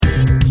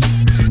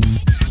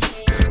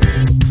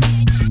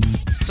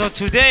So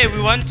today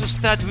we want to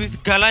start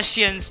with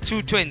Galatians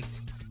 2:20.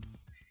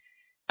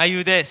 Are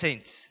you there,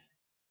 saints?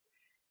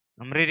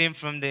 I'm reading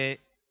from the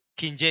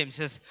King James.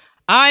 It says,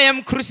 I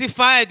am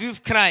crucified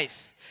with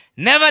Christ.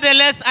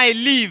 Nevertheless I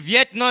live,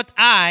 yet not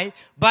I,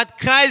 but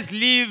Christ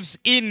lives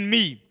in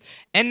me.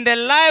 And the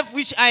life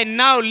which I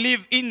now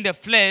live in the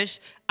flesh,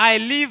 I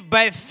live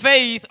by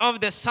faith of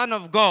the Son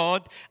of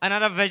God.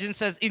 Another version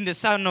says, in the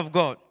Son of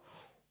God,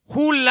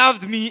 who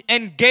loved me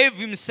and gave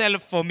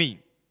himself for me.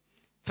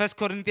 1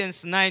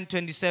 Corinthians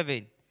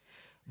 9:27.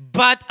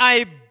 But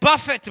I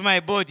buffet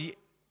my body.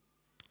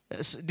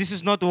 This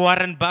is not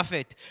Warren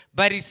Buffett.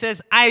 But it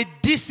says, I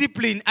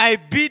discipline, I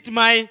beat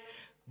my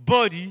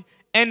body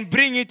and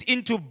bring it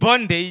into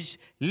bondage,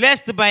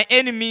 lest by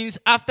any means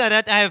after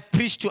that I have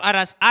preached to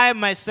others, I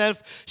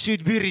myself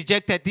should be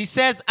rejected. He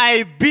says,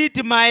 I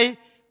beat my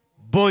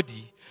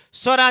body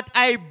so that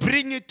I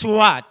bring it to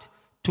what?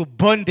 To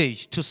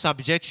bondage, to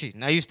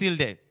subjection. Are you still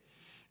there?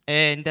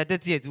 And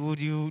that's it.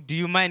 Do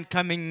you mind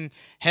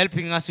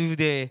helping us with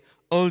the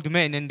old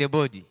man and the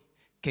body?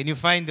 Can you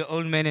find the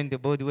old man and the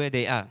body where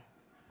they are?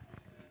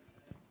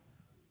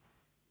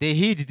 They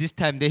hid this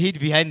time. They hid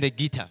behind the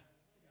guitar.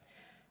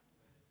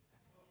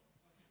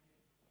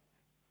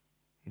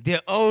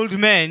 The old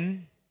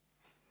man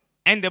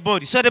and the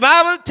body. So the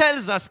Bible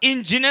tells us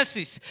in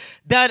Genesis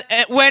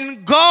that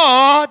when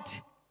God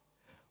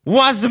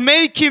was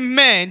making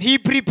man, he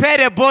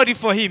prepared a body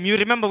for him. You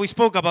remember we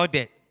spoke about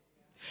that.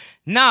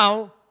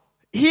 Now,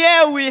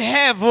 here we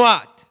have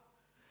what?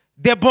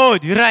 The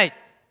body, right?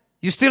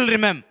 You still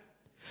remember?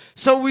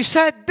 So we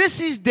said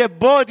this is the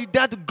body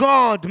that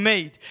God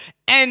made.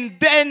 And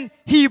then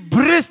he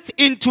breathed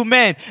into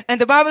man. And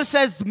the Bible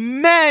says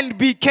man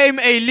became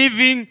a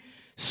living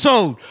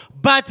soul.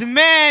 But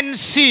man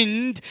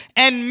sinned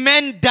and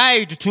man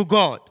died to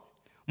God.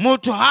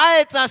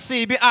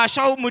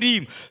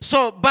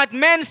 So, but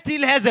man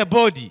still has a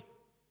body.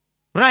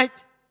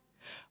 Right?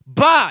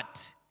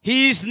 But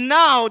he is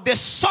now the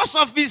source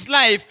of his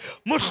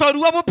life.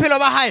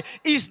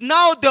 Is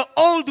now the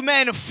old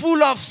man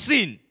full of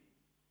sin.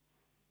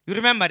 You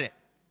remember that?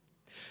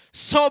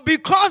 So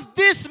because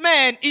this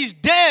man is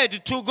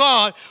dead to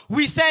God,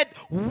 we said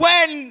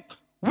when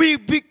we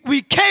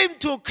came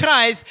to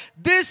Christ,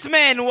 this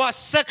man was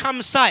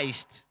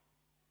circumcised.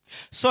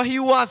 So he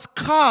was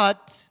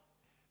cut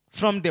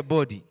from the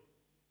body.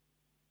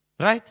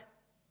 Right?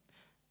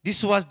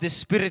 This was the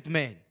spirit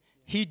man.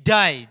 He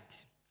died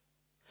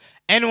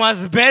and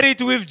was buried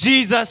with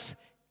Jesus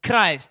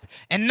Christ.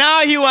 And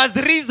now he was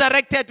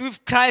resurrected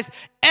with Christ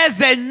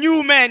as a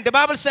new man. The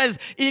Bible says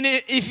in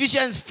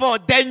Ephesians 4,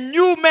 the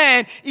new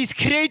man is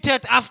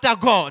created after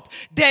God.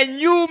 The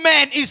new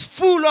man is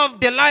full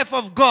of the life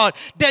of God.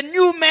 The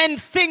new man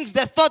thinks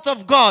the thoughts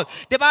of God.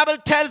 The Bible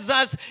tells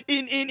us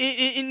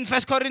in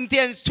 1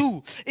 Corinthians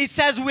 2, it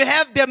says we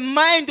have the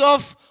mind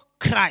of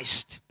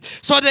Christ.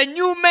 So the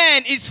new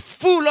man is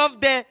full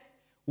of the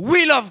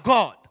will of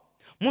God.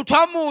 Are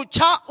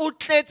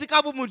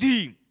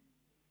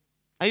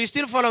you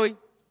still following?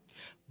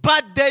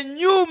 But the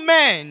new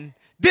man,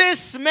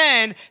 this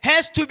man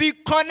has to be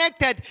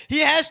connected.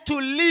 He has to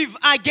live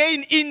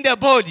again in the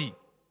body.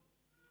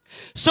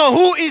 So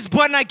who is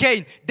born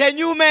again? The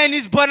new man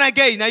is born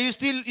again. Now you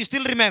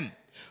still remember?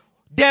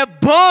 The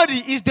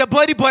body is the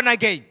body born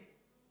again.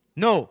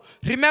 No.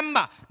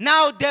 Remember,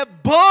 now the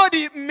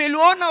body,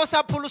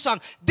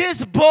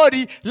 this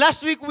body,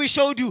 last week we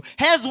showed you,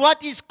 has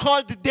what is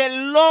called the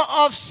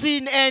law of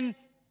sin and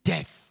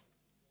death.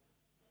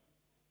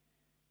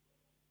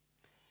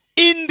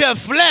 In the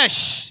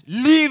flesh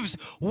lives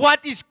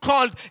what is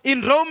called,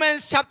 in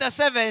Romans chapter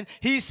 7,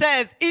 he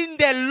says, in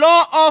the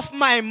law of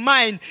my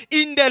mind,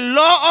 in the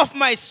law of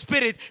my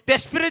spirit, the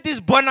spirit is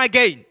born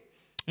again.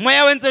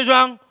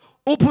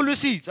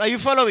 Are you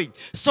following?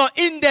 So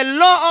in the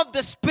law of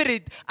the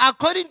spirit,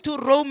 according to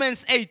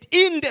Romans 8,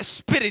 in the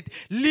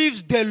spirit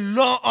lives the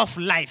law of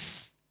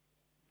life.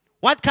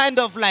 What kind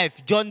of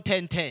life? John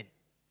 10:10.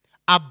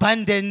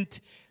 Abundant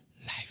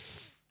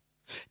life.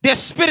 The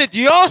spirit,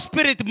 your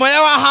spirit,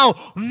 how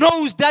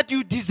knows that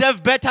you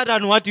deserve better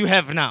than what you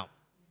have now.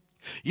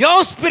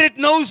 Your spirit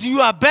knows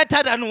you are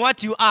better than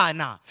what you are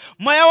now.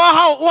 You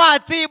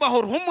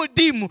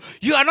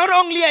are not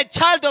only a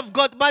child of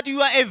God, but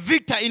you are a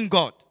victor in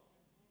God.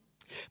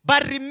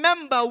 But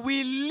remember,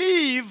 we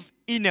live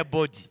in a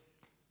body.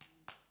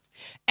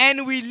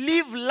 And we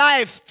live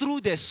life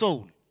through the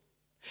soul.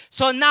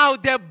 So now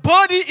the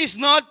body is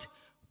not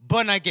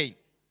born again.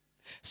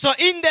 So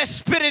in the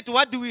spirit,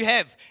 what do we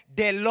have?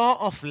 The law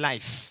of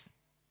life.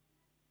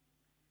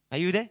 Are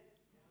you there?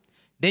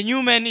 The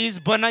new man is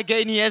born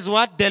again. He has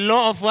what? The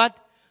law of what?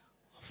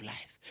 Of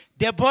life.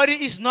 The body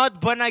is not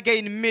born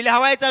again.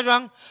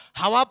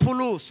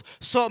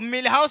 So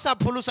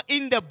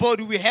in the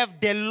body we have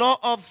the law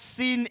of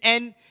sin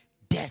and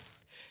death.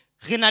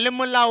 Are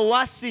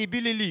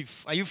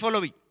you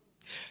following?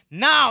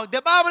 Now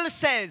the Bible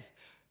says,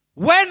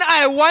 when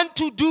I want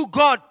to do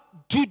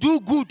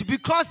good,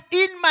 because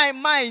in my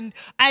mind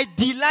I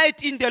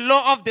delight in the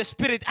law of the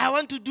spirit. I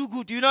want to do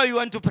good. You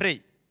want to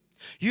pray.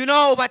 You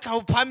know, but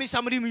I'll promise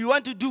somebody you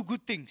want to do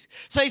good things.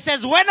 So he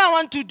says, when I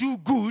want to do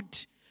good,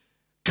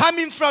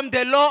 coming from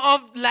the law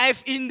of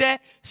life in the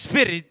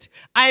spirit,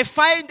 I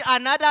find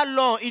another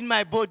law in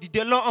my body,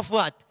 the law of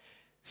what?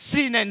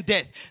 Sin and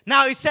death.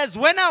 Now it says,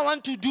 when I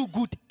want to do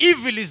good,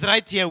 evil is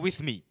right here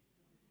with me.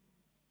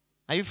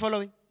 Are you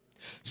following?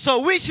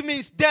 So which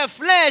means the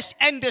flesh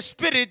and the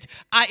spirit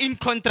are in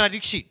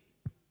contradiction.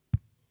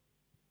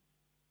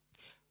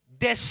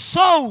 The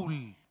soul,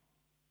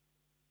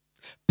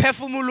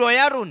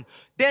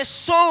 the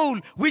soul,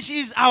 which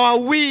is our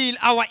will,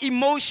 our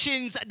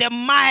emotions, the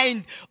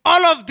mind,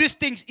 all of these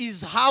things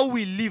is how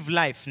we live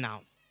life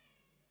now.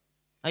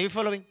 Are you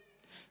following?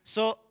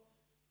 So,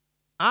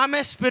 I'm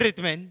a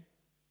spirit man.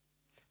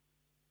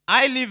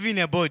 I live in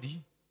a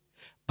body,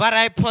 but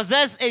I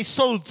possess a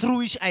soul through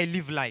which I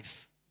live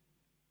life.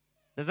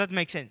 Does that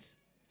make sense?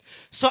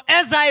 So,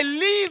 as I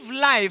live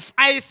life,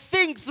 I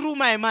think through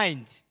my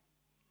mind.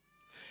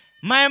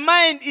 My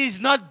mind is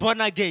not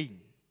born again.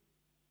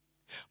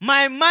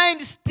 My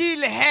mind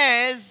still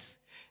has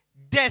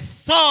the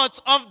thoughts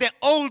of the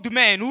old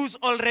man who's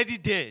already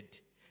dead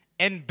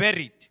and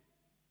buried.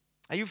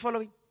 Are you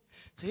following?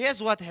 So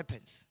here's what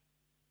happens.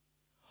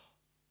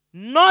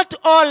 Not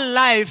all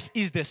life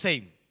is the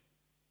same.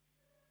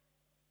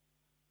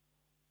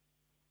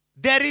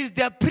 There is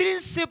the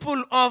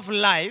principle of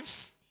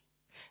life.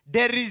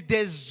 There is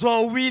the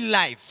Zoe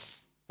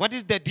life. What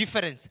is the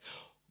difference?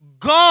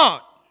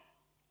 God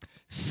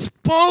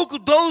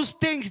spoke those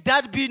things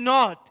that be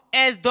not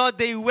as though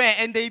they were,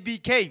 and they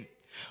became.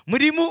 You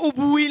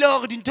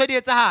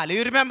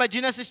remember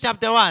Genesis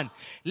chapter 1?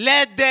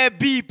 Let there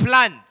be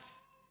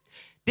plants.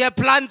 The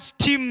plants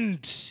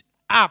teamed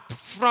up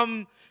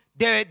from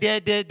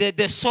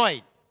the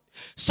soil.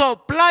 So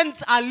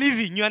plants are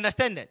living, you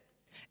understand that?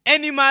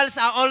 Animals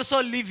are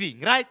also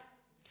living, right?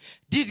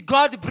 Did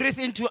God breathe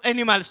into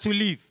animals to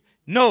live?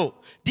 No.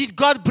 Did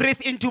God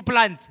breathe into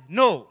plants?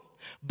 No.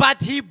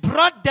 But he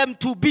brought them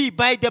to be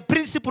by the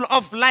principle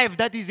of life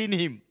that is in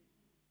him.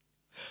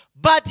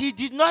 But he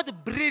did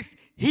not breathe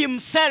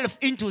himself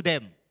into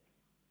them.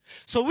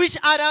 So in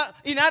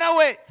other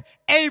words,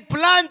 a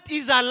plant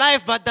is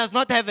alive but does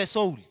not have a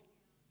soul.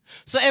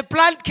 So a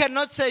plant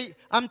cannot say,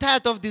 I'm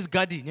tired of this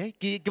garden.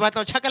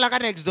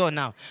 Next door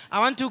now. I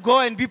want to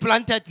go and be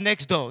planted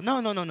next door. No.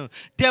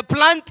 The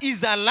plant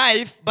is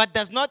alive but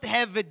does not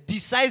have a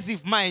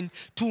decisive mind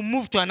to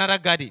move to another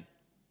garden.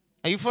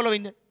 Are you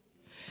following that?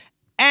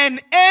 An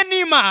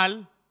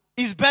animal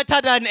is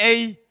better than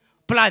a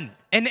plant.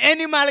 An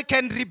animal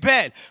can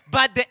rebel,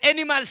 but the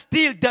animal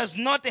still does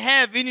not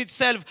have in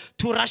itself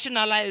to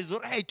rationalize,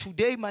 all right,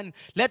 today, man,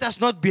 let us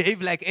not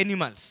behave like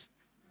animals.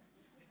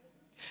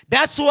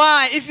 That's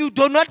why if you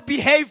do not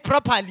behave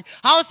properly,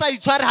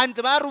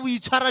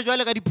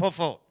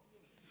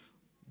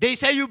 they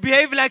say you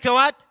behave like a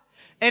what?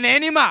 An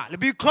animal,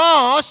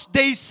 because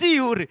they see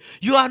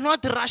you are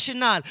not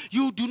rational.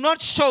 You do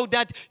not show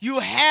that you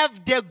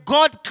have the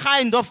God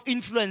kind of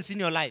influence in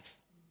your life.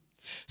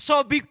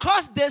 So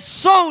because the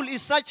soul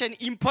is such an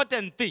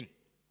important thing,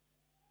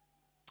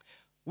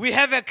 we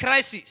have a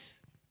crisis.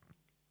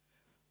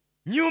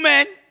 New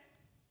man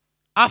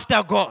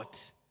after God.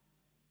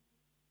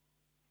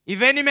 If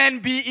any man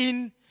be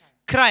in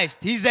Christ,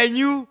 he's a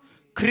new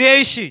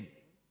creation.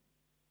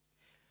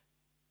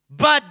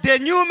 But the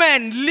new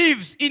man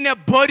lives in a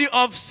body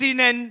of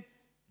sin and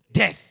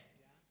death.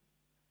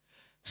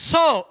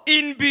 So,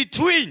 in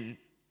between,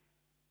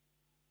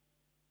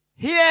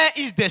 here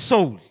is the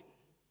soul.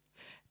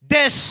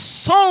 The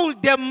soul,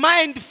 the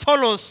mind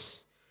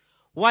follows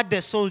what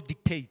the soul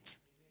dictates.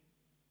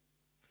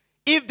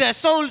 If the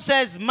soul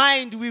says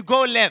mind, we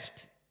go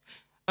left.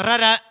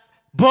 Rather,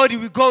 body,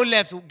 we go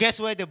left. Guess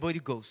where the body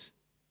goes?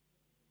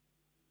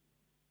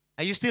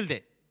 Are you still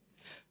there?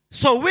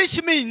 So,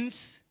 which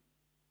means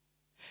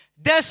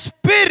the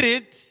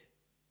spirit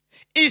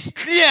is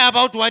clear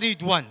about what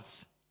it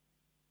wants.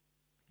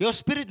 Your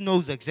spirit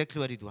knows exactly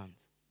what it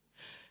wants.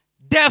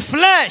 The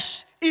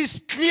flesh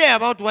is clear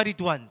about what it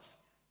wants.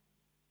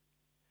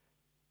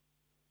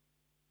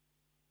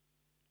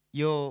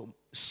 Your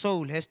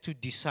soul has to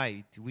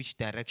decide which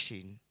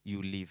direction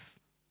you live.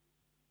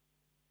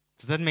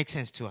 Does that make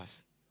sense to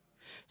us?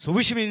 So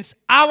which means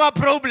our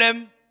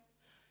problem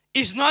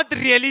is not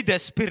really the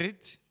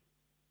spirit.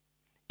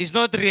 It's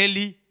not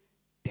really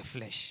the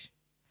flesh.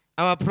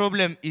 Our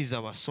problem is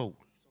our soul.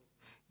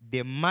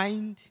 The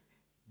mind,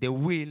 the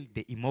will,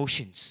 the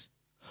emotions.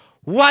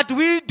 What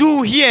we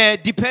do here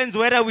depends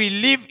whether we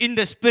live in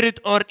the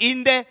spirit or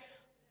in the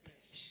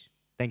flesh.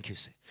 Thank you,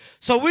 sir.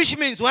 So which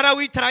means, what are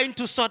we trying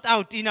to sort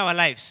out in our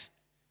lives?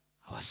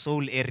 Our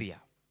soul area.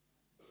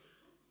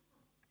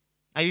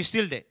 Are you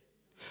still there?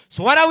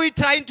 So what are we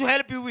trying to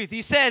help you with?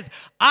 He says,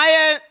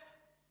 I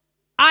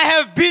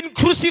have been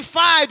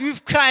crucified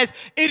with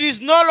Christ. It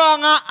is no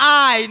longer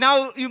I.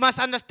 Now you must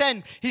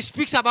understand, he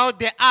speaks about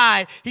the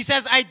I. He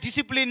says, I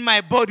discipline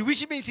my body,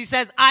 which means he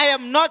says, I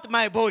am not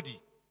my body.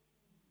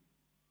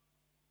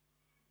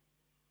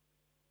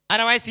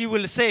 Otherwise he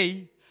will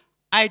say,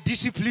 I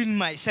discipline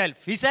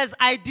myself. He says,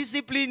 I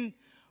discipline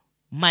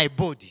my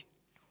body.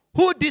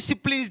 Who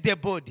disciplines the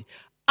body?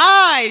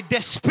 I,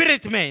 the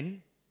spirit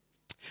man,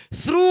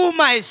 through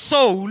my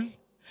soul,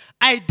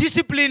 I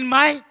discipline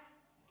my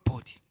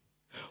body.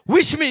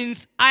 Which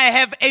means I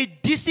have a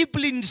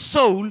disciplined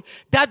soul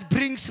that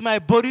brings my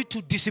body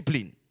to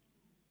discipline.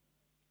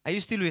 Are you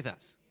still with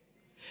us?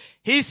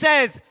 He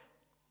says,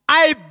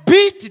 I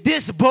beat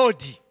this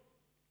body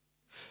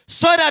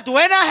so that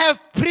when I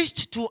have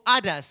preached to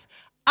others,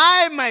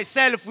 I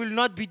myself will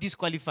not be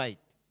disqualified.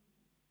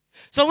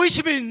 So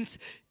which means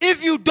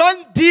if you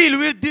don't deal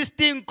with this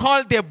thing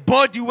called the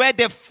body where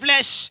the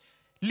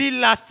fleshly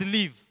lusts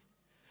live,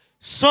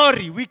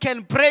 sorry, we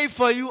can pray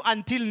for you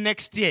until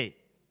next year.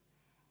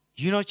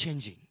 You're not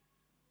changing.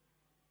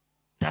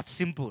 That's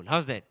simple.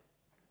 How's that?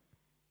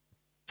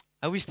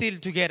 Are we still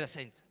together,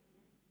 saints?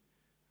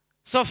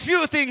 So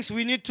few things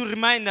we need to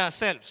remind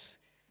ourselves.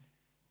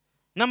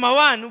 Number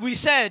one, we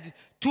said,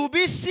 to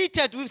be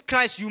seated with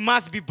Christ, you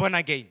must be born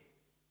again.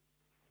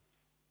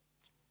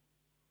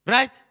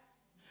 Right?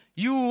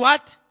 You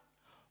what?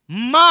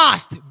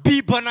 Must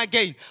be born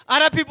again.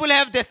 Other people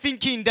have the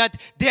thinking that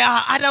there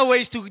are other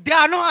ways to. There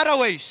are no other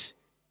ways.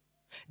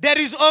 There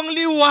is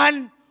only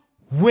one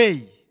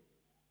way.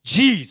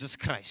 Jesus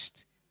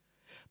Christ.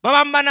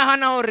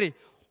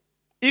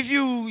 If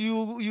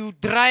you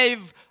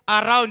drive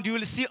around, you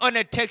will see on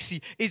a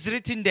taxi, it's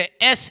written the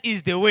S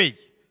is the way.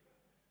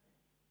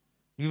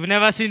 You've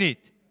never seen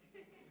it?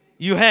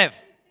 You have.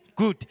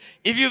 Good.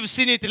 If you've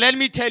seen it, let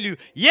me tell you,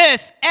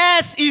 yes,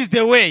 S is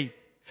the way,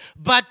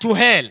 but to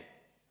hell,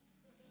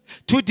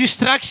 to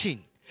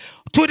destruction,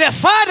 to the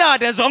Father,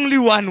 there's only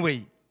one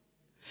way.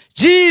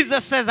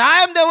 Jesus says,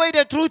 I am the way,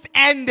 the truth,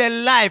 and the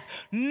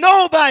life.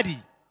 Nobody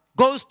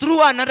goes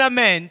through another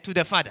man to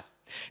the Father.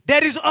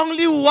 There is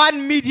only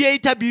one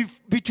mediator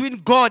between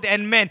God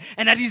and man,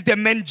 and that is the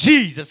man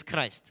Jesus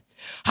Christ.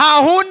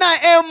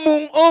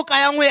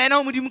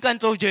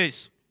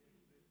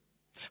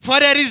 For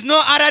there is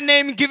no other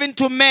name given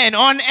to man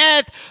on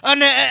earth,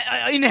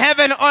 in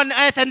heaven, on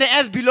earth, and the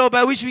earth below,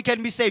 by which we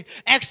can be saved,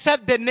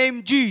 except the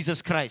name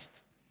Jesus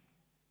Christ.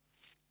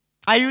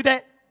 Are you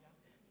there?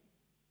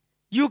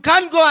 You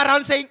can't go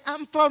around saying,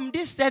 I'm from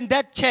this and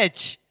that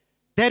church.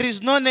 There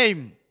is no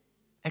name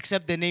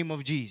except the name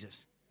of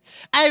Jesus.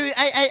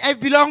 I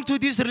belong to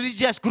this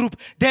religious group.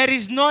 There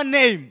is no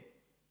name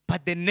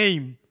but the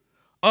name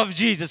of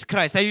Jesus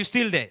Christ. Are you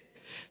still there?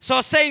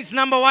 So saints,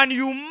 number one,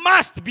 you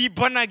must be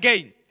born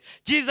again.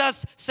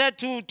 Jesus said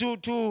to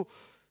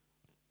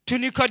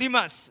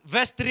Nicodemus,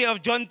 verse 3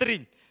 of John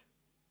 3,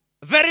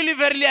 verily,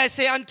 verily, I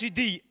say unto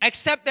thee,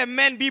 except a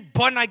man be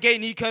born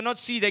again, he cannot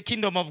see the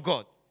kingdom of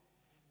God.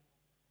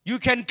 You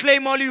can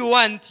claim all you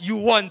want, you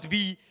won't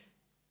be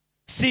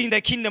seeing the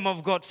kingdom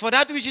of God. For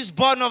that which is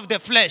born of the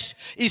flesh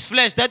is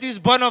flesh. That is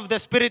born of the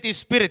spirit is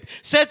spirit.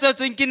 So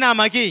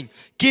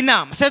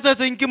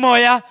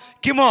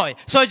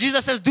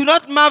Jesus says, do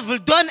not marvel.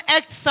 Don't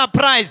act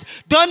surprised.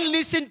 Don't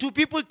listen to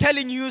people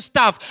telling you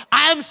stuff.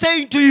 I am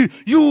saying to you,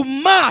 you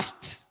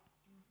must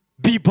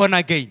be born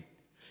again.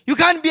 You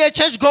can't be a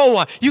church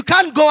goer. You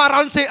can't go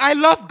around saying, I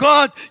love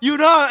God,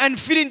 and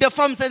filling the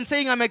forms and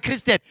saying I'm a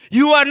Christian.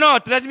 You are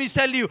not. Let me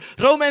tell you.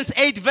 Romans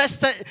 8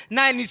 verse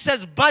 9, it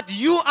says, but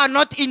you are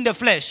not in the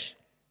flesh.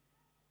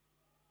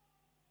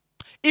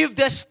 If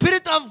the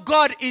Spirit of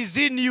God is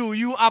in you,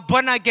 you are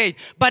born again.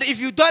 But if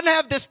you don't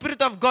have the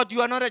Spirit of God,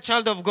 you are not a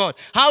child of God.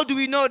 How do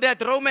we know that?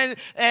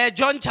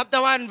 John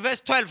chapter 1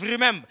 verse 12,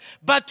 remember.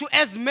 But to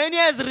as many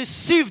as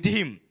received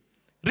him.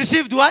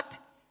 Received what?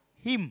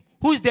 Him.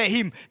 Who's the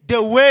him? The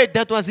word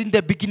that was in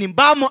the beginning.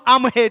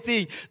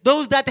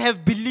 Those that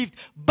have believed.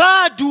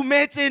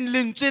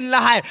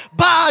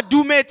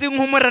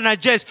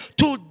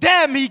 To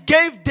them he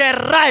gave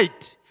the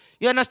right.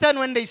 You understand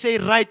when they say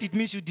right, it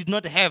means you did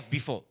not have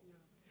before.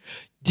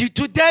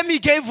 To them he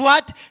gave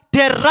what?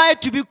 The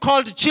right to be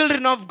called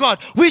children of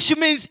God. Which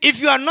means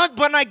if you are not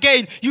born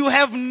again, you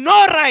have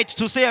no right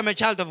to say I'm a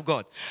child of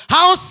God.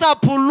 How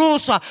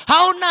sapulusa?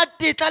 How not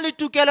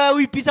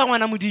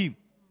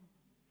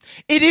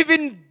it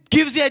even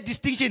gives you a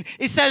distinction.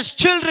 It says,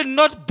 children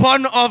not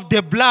born of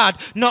the blood,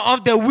 nor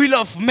of the will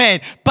of man,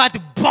 but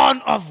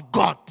born of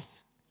God.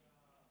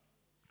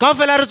 We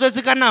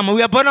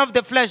are born of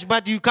the flesh,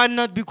 but you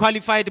cannot be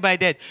qualified by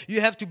that.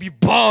 You have to be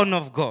born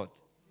of God.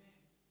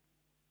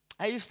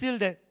 Are you still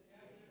there?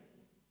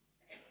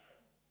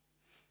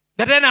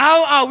 But then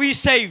how are we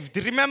saved?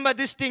 Remember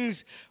these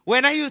things.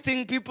 When you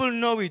think people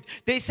know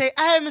it, they say,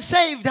 I am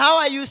saved. How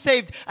are you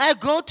saved? I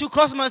go to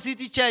Cosmos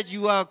City Church.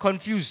 You are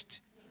confused.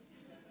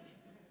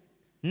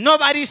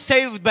 Nobody's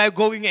saved by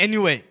going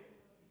anywhere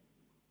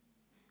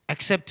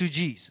except to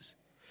Jesus.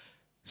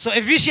 So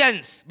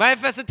Ephesians, by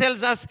verse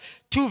tells us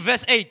 2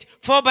 verse 8,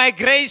 for by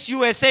grace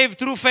you were saved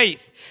through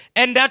faith,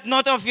 and that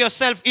not of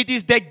yourself, it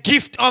is the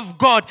gift of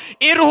God.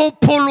 It's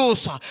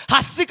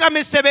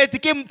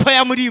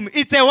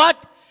a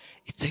what?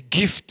 It's a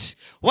gift.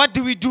 What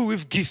do we do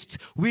with gifts?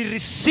 We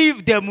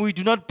receive them, we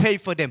do not pay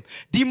for them.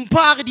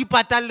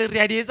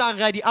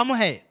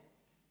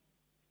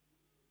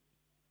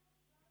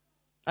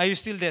 Are you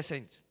still there,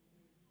 saints?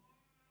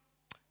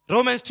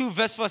 Romans 2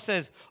 verse 4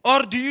 says,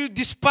 or do you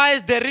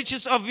despise the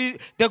riches of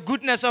the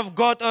goodness of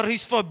God or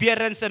his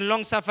forbearance and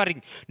long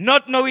suffering,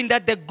 not knowing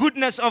that the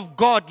goodness of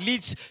God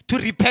leads to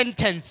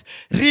repentance?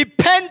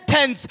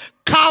 Repentance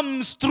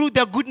comes through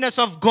the goodness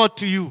of God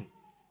to you.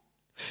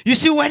 You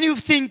see, when you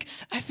think,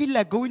 I feel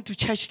like going to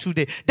church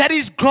today, that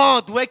is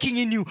God working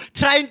in you,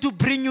 trying to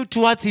bring you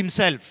towards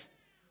himself.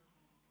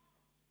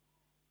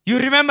 You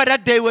remember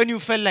that day when you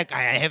felt like,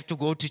 I have to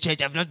go to church.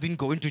 I've not been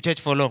going to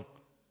church for long.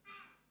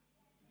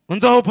 How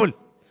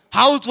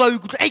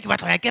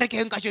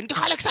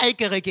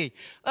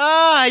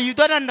you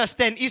don't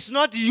understand. It's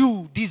not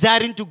you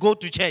desiring to go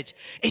to church.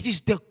 It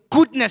is the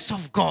goodness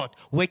of God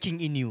working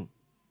in you.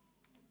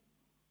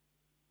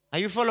 Are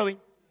you following?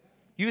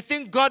 You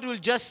think God will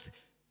just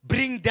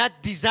bring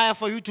that desire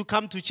for you to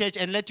come to church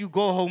and let you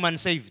go home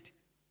unsaved?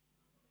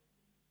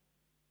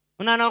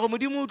 No.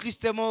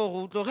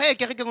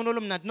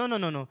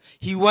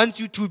 He wants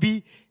you to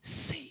be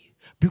saved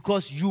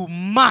because you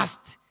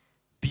must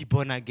be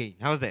born again.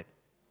 How's that?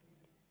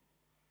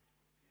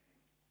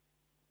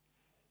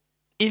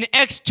 In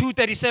Acts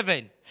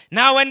 2:37,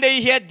 now when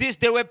they heard this,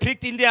 they were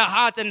pricked in their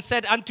hearts and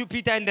said unto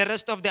Peter and the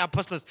rest of the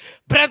apostles,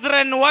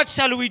 brethren, what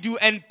shall we do?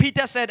 And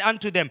Peter said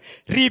unto them,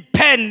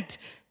 repent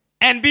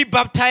and be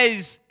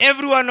baptized,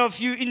 every one of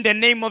you, in the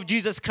name of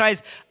Jesus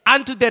Christ,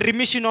 unto the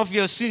remission of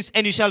your sins,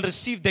 and you shall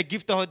receive the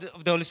gift of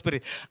the Holy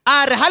Spirit.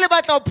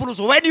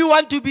 When you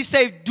want to be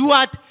saved, do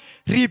what?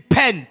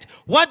 Repent.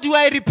 What do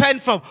I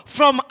repent from?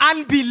 From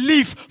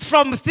unbelief,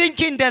 from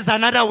thinking there's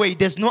another way.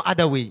 There's no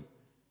other way.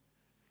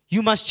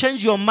 You must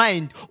change your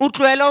mind. If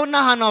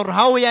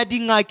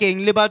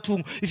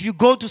you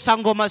go to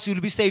Sangomas,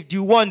 you'll be saved.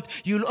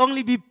 You'll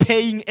only be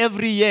paying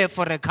every year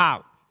for a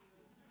cow.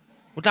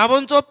 In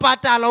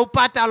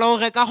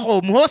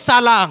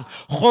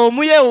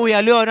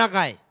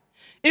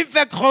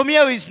fact,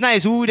 is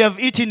nice. We would have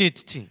eaten it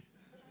too.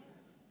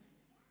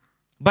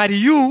 But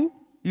you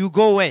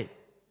go where?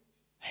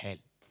 Hell.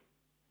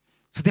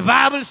 So the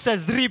Bible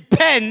says,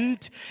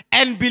 repent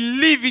and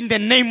believe in the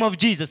name of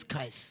Jesus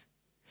Christ.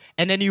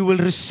 And then you will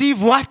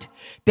receive what?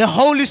 The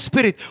Holy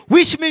Spirit.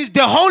 Which means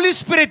the Holy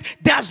Spirit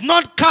does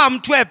not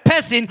come to a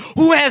person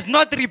who has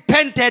not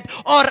repented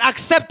or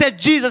accepted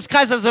Jesus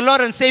Christ as the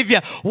Lord and Savior.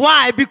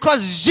 Why?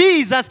 Because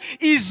Jesus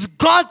is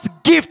God's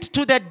gift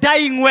to the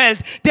dying world.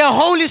 The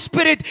Holy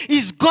Spirit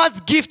is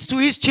God's gift to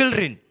his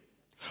children.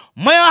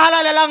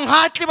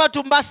 Are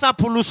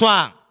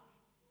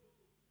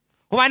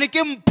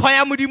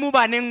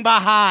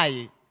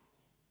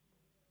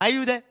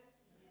you there?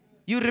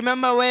 You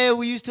remember where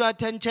we used to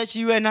attend church,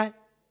 you and I?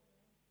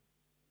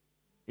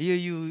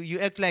 You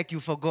act like you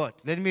forgot.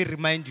 Let me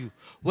remind you.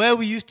 Where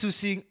we used to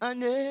sing.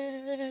 And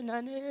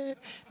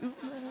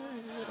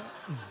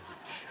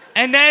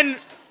then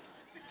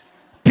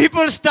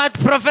people start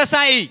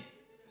prophesying.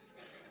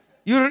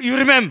 You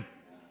remember?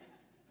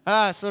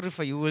 Sorry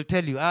for you. We'll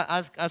tell you.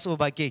 Ask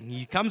Oba King.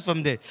 He comes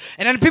from there.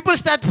 And then people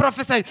start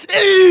prophesying.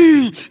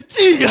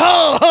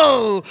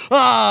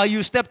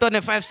 You stepped on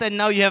a 5 cent.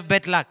 Now you have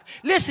bad luck.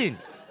 Listen.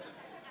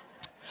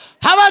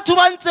 How about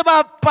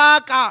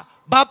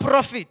ba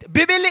prophet?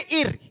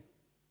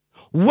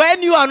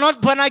 When you are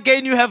not born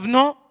again, you have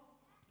no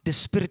the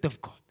Spirit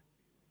of God.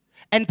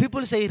 And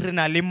people say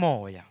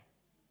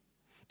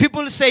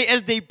people say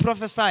as they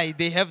prophesy,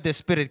 they have the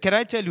Spirit. Can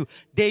I tell you,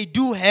 they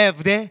do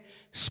have the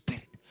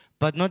Spirit,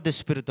 but not the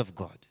Spirit of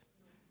God.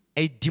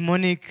 A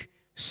demonic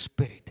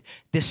spirit.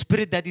 The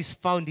spirit that is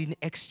found in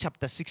Acts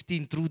chapter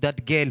 16 through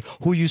that girl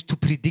who used to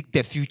predict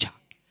the future.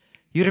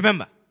 You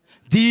remember?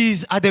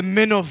 These are the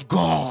men of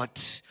God,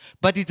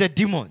 but it's a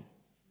demon.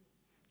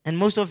 And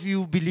most of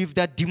you believe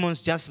that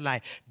demons just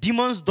lie.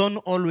 Demons don't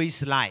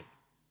always lie.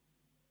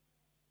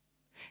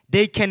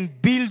 They can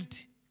build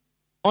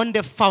on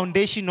the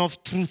foundation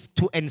of truth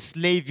to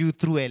enslave you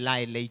through a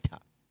lie later.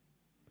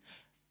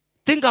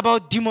 Think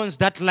about demons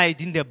that lied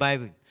in the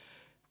Bible.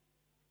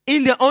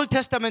 In the Old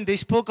Testament, they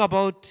spoke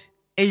about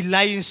a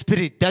lying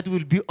spirit that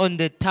will be on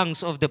the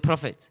tongues of the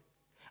prophets.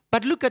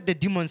 But look at the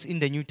demons in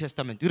the New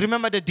Testament. You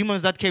remember the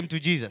demons that came to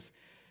Jesus?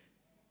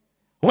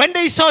 When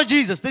they saw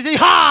Jesus, they say,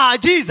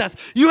 Jesus,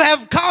 you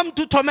have come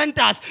to torment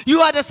us.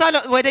 You are the son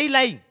of... Were they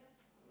lying?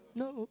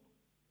 No.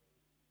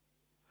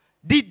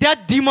 Did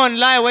that demon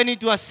lie when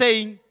it was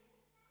saying,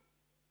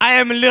 I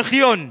am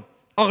legion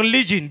or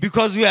legion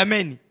because we are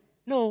many?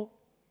 No.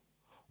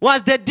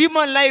 Was the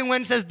demon lying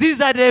when it says, these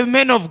are the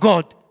men of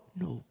God?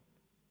 No.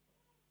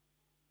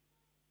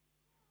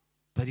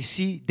 But you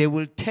see, they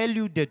will tell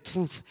you the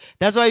truth.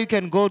 That's why you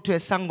can go to a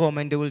sangom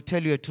and they will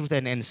tell you the truth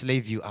and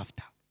enslave you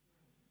after.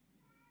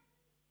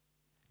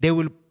 They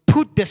will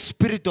put the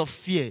spirit of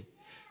fear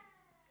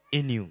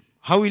in you.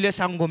 How will a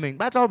sangomeng?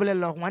 But how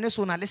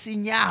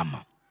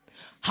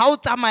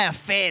tamaya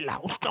fela?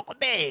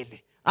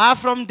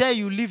 From there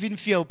you live in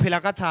fear.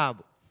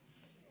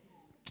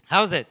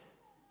 How's that?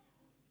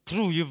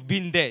 True, you've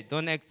been there.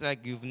 Don't act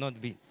like you've not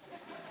been.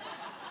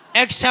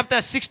 Acts chapter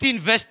 16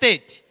 verse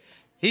 8.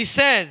 He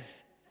says,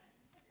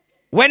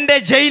 when the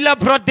jailer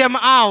brought them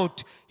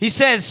out, He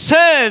says,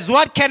 sirs,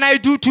 what can I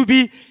do to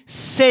be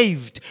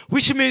saved?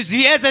 Which means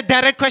he has a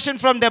direct question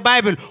from the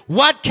Bible.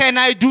 What can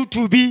I do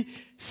to be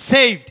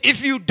saved?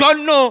 If you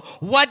don't know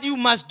what you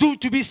must do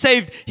to be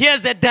saved,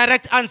 here's the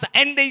direct answer.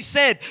 And they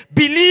said,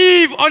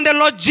 believe on the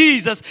Lord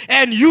Jesus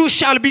and you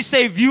shall be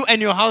saved, you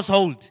and your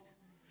household.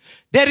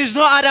 There is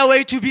no other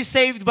way to be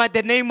saved but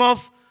the name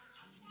of.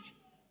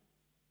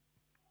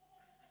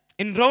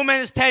 In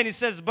Romans 10 it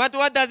says, but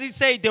what does it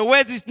say? The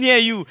word is near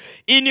you,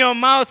 in your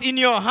mouth, in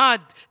your heart.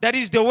 That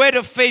is the word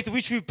of faith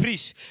which we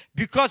preach.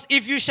 Because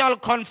if you shall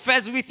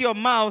confess with your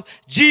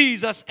mouth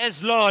Jesus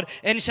as Lord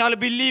and shall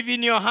believe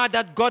in your heart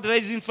that God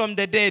raised him from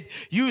the dead,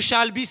 you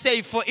shall be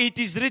saved. For it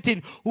is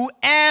written,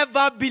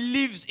 whoever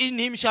believes in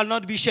him shall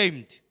not be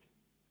shamed.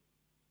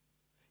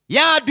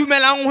 Ya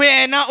dumelang ho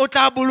yena o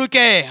tla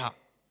bolokeha.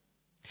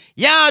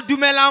 Ya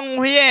dumelang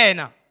ho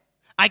yena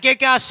a ke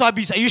ke a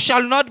swabisa. You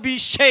shall not be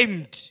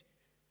shamed.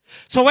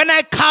 So when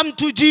I come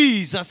to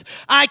Jesus,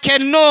 I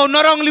can know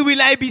not only will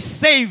I be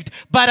saved,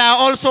 but I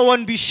also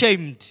won't be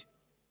shamed.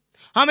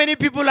 How many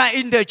people are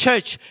in the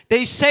church?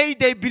 They say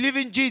they believe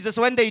in Jesus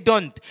when they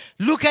don't.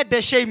 Look at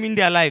the shame in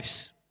their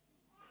lives.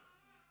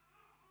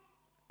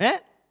 Eh?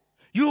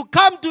 You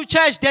come to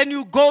church, then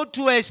you go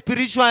to a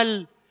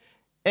spiritual,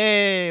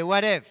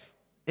 whatever,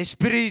 a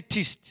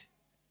spiritist.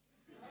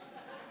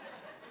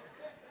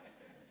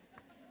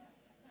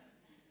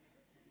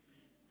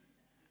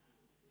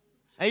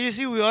 And you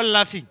see, we're all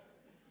laughing.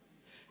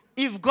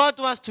 If God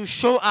was to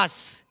show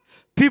us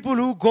people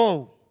who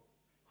go,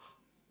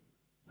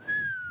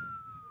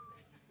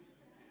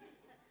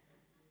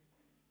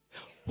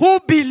 who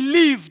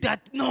believe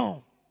that,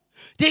 no,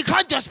 they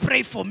can't just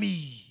pray for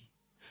me.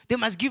 They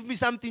must give me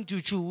something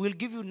to chew. We'll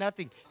give you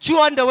nothing. Chew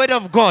on the word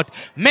of God.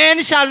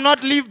 Man shall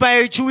not live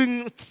by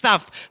chewing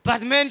stuff,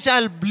 but man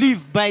shall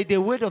live by the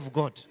word of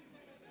God.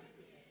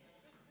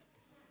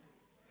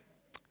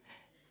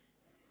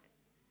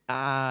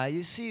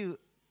 You see,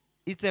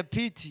 it's a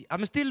pity.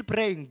 I'm still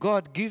praying,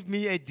 God, give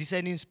me a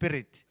discerning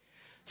spirit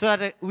so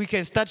that we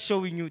can start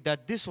showing you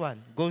that this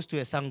one goes to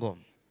a sangom.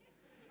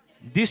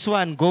 This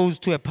one goes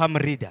to a palm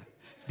reader.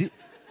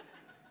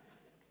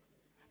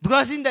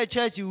 Because in the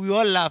church, we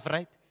all laugh,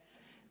 right?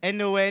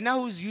 And when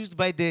now who's used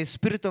by the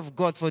Spirit of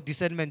God for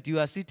discernment, you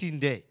are sitting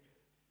there.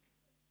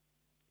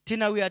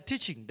 Tina, we are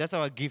teaching. That's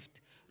our gift.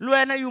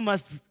 Luana, you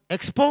must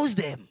expose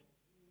them.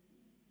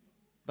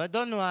 But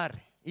don't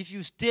worry. If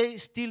you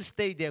still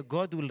stay there,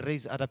 God will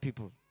raise other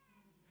people.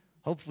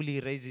 Hopefully, he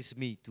raises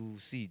me to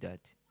see that.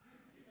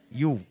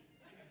 You.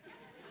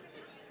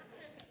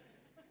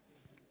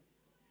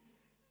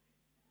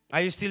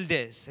 Are you still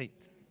there,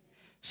 saints?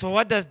 So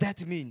what does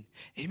that mean?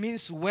 It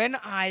means when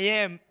I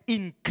am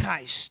in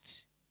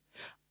Christ,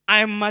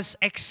 I must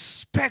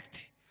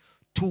expect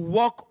to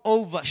walk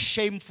over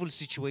shameful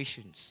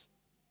situations.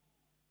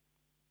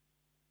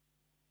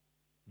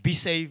 Be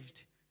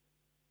saved,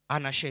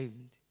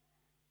 unashamed.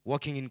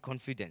 Walking in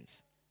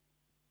confidence.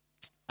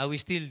 Are we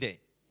still there?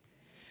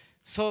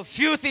 So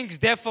few things,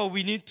 therefore,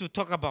 we need to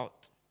talk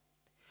about.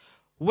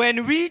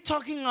 When we're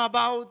talking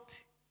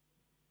about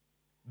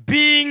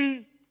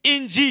being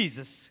in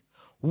Jesus,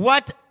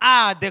 what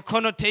are the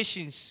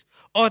connotations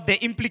or the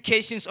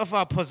implications of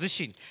our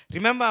position?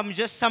 Remember, I'm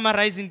just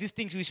summarizing these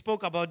things we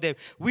spoke about them.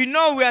 We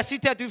know we are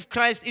seated with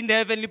Christ in the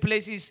heavenly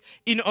places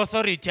in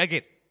authority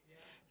again.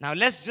 Now,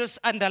 let's just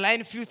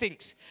underline a few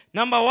things.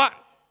 Number one,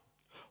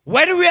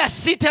 when we are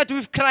seated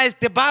with Christ,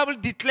 the Bible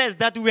declares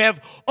that we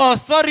have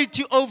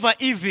authority over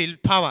evil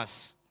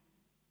powers.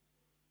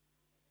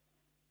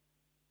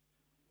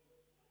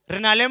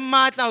 In 1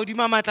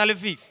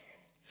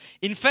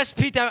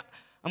 Peter,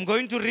 I'm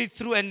going to read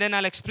through and then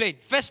I'll explain.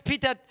 1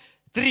 Peter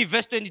 3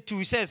 verse 22,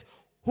 he says,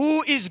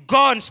 who is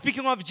gone,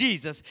 speaking of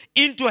Jesus,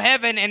 into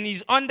heaven and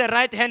is on the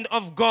right hand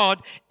of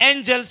God,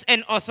 angels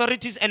and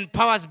authorities and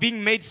powers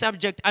being made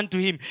subject unto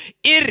him.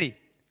 Iri,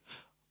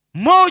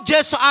 mo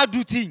Jesu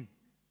aduting.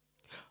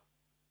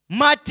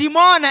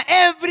 Matimona,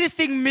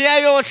 everything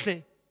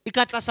meayoshe,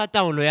 ikatlasa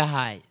taulo ya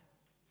hai.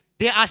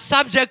 They are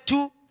subject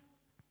to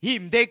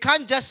him. They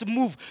can't just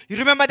move. You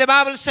remember the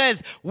Bible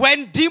says,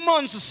 when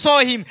demons saw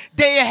him,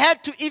 they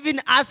had to even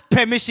ask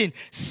permission.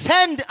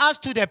 Send us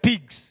to the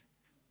pigs.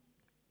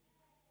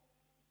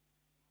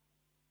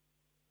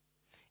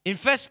 In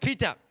 1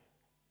 Peter,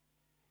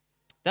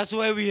 that's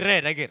where we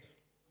read again.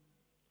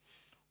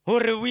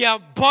 We are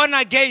born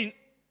again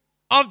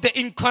of the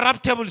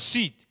incorruptible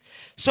seed.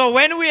 So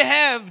when we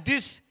have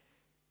this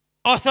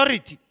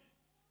authority,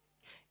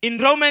 in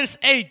Romans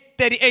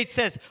 8:38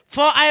 says,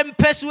 for I am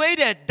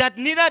persuaded that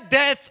neither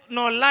death,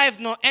 nor life,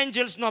 nor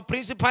angels, nor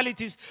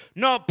principalities,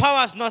 nor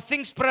powers, nor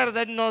things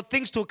present, nor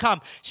things to come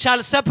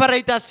shall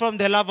separate us from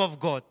the love of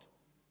God.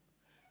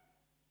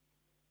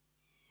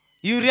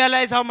 You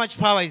realize how much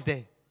power is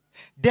there?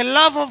 The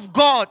love of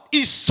God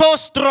is so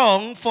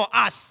strong for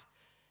us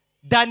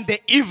than the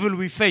evil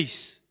we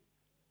face.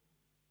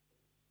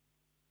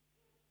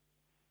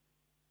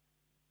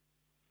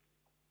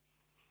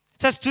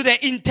 says to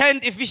the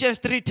intent, Ephesians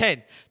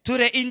 3:10, to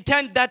the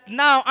intent that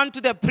now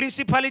unto the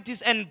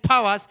principalities and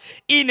powers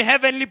in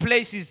heavenly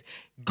places,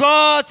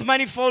 God's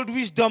manifold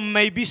wisdom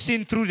may be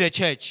seen through the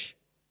church.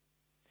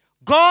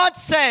 God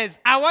says,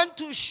 I want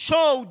to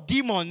show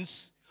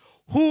demons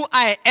who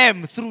I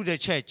am through the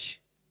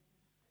church.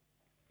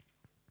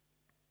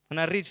 And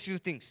I read a few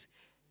things.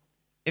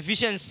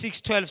 Ephesians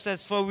 6:12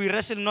 says, for we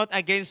wrestle not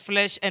against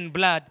flesh and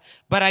blood,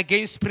 but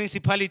against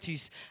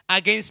principalities,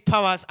 against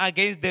powers,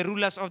 against the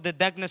rulers of the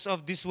darkness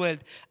of this world,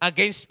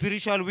 against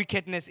spiritual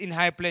wickedness in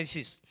high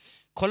places.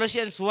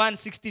 Colossians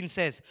 1:16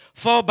 says,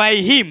 for by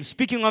him,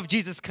 speaking of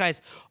Jesus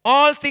Christ,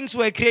 all things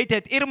were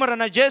created, that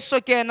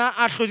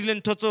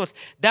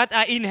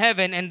are in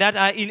heaven and that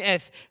are in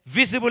earth,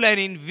 visible and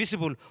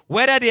invisible,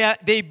 whether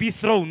they be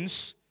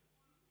thrones,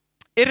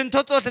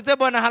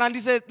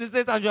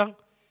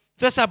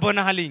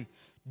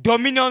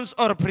 dominions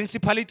or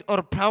principality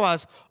or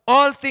powers,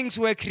 all things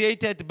were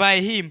created by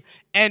him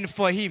and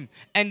for him.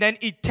 And then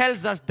it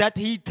tells us that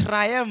he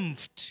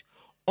triumphed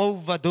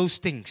over those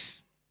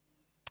things.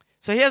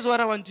 So here's what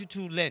I want you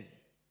to learn.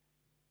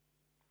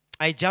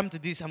 I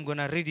jumped this, I'm going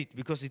to read it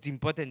because it's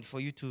important for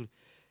you to.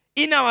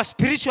 In our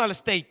spiritual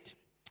state,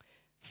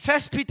 1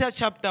 Peter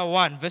chapter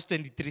 1 verse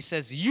 23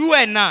 says, you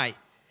and I,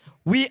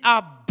 we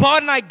are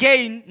born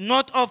again,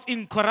 not of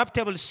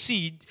incorruptible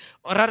seed,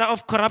 or rather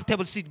of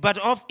corruptible seed, but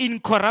of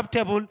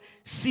incorruptible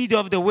seed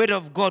of the word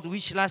of God,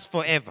 which lasts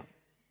forever.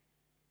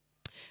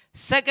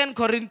 2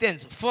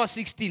 Corinthians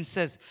 4:16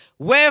 says,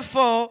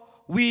 wherefore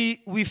we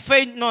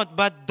faint not,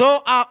 but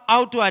though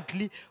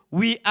outwardly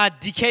we are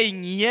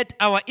decaying, yet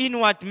our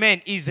inward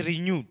man is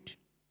renewed.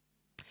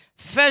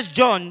 1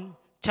 John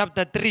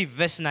chapter 3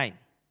 verse 9.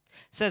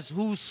 Says,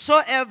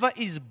 whosoever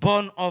is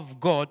born of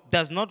God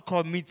does not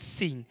commit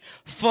sin,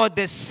 for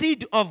the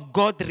seed of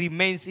God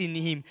remains in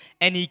him,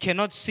 and he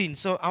cannot sin.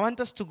 So I want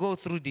us to go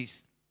through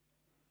this.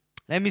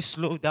 Let me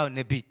slow down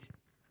a bit.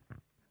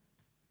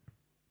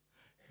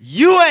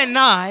 You and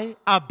I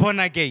are born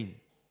again.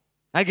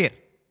 Again.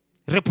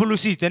 We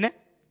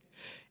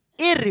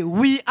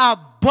are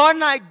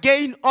born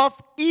again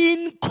of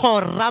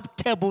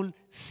incorruptible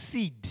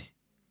seed.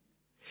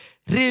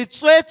 Are you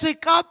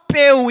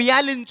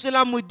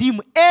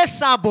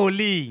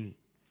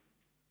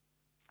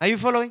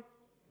following?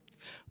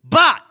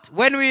 But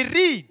when we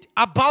read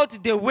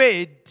about the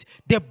word,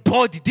 the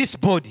body, this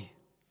body,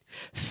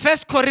 1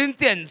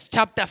 Corinthians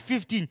chapter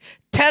 15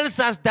 tells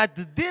us that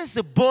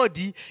this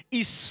body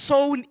is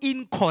sown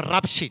in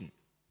corruption.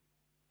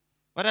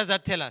 What does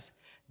that tell us?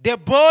 The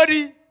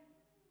body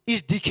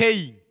is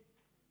decaying.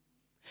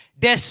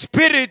 The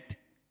spirit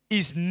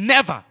is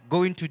never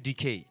going to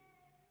decay.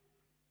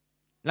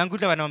 Now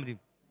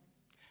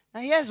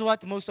here's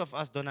what most of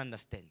us don't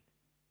understand.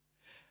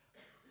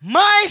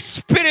 My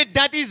spirit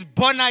that is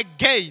born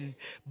again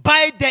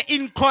by the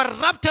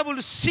incorruptible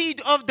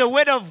seed of the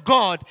word of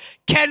God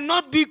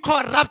cannot be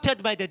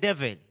corrupted by the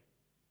devil.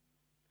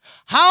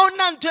 How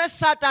nantwe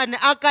Satan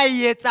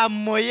akayetsa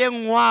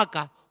moyeng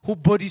waka who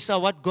bodisa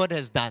what God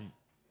has done?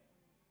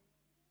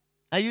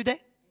 Are you there?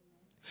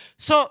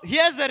 So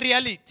here's the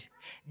reality.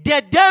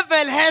 The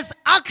devil has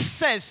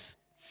access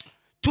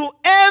to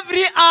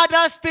every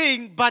other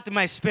thing but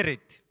my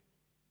spirit.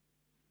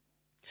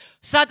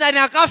 Satan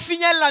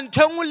akafinyella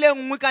ntwe le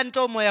nngwe ka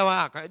ntle moya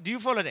wa ka. Do you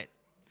follow that?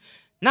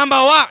 Number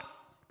one,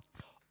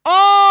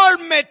 all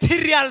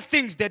material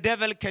things, the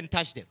devil can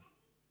touch them.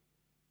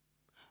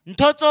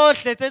 Ntho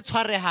tsohle tse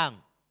tshwarehang.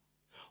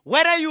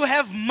 Whether you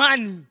have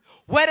money,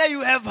 whether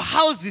you have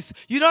houses,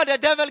 you know the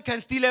devil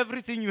can steal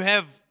everything you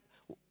have.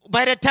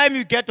 By the time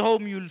you get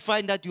home, you'll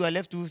find that you are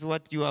left with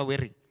what you are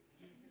wearing.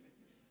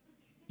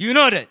 You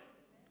know that?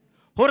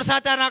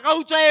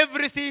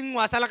 Everything.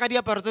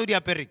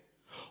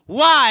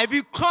 Why?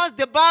 Because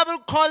the Bible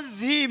calls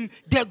him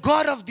the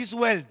God of this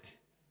world.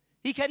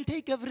 He can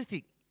take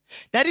everything.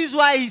 That is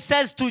why he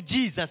says to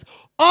Jesus,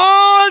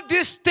 all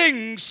these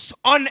things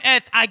on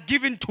earth are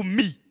given to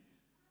me.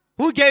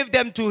 Who gave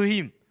them to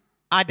him?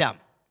 Adam.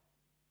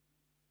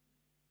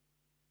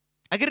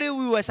 I agree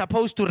we were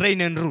supposed to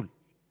reign and rule.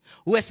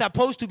 We were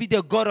supposed to be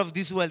the God of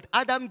this world.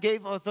 Adam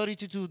gave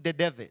authority to the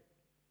devil.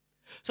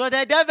 So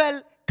the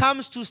devil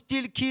comes to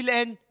steal, kill,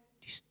 and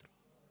destroy.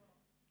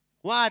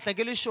 What? I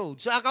really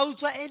showed. So I can't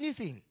do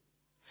anything.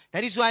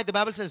 That is why the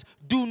Bible says,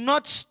 do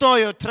not store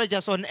your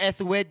treasures on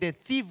earth where the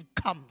thief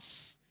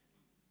comes.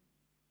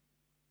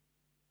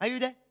 Are you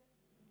there?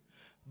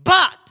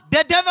 But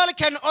the devil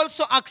can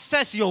also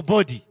access your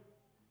body.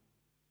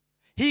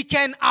 He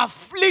can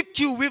afflict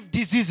you with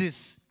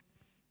diseases.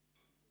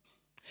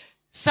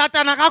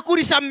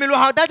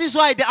 That is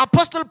why the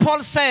Apostle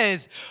Paul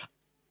says,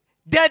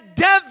 the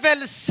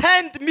devil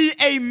sent me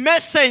a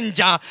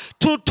messenger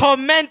to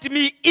torment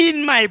me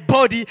in my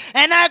body.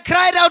 And I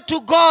cried out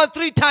to God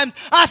 3 times.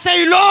 I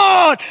say,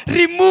 Lord,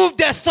 remove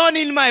the thorn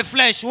in my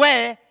flesh.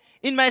 Where?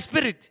 In my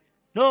spirit.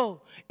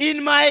 No,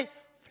 in my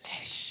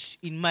flesh,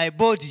 in my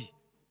body.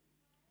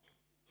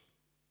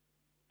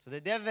 So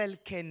the devil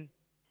can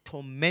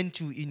torment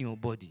you in your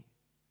body.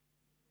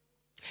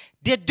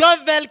 The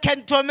devil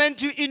can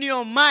torment you in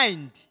your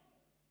mind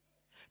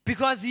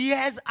because he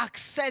has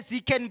access. He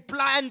can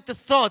plant the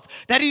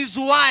thoughts. That is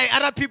why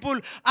other people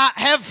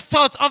have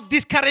thoughts of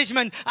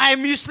discouragement. I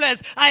am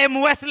useless. I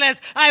am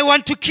worthless. I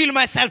want to kill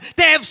myself.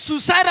 They have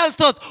suicidal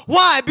thoughts.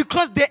 Why?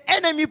 Because the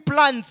enemy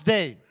plants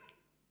there.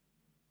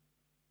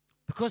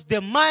 Because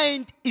the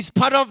mind is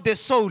part of the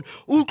soul.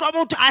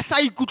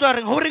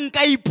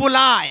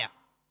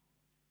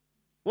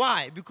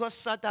 Why? Because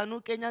Satan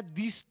can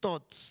these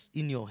thoughts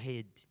in your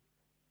head.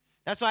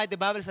 That's why the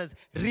Bible says,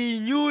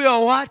 renew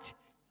your what?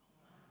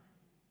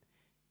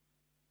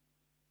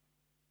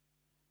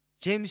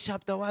 James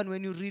chapter 1,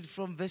 when you read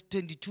from verse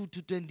 22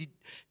 to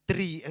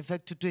 23, in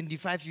fact to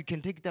 25, you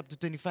can take it up to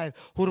 25.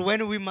 Or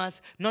when we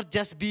must not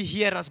just be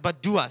hearers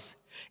but doers.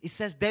 It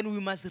says, then we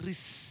must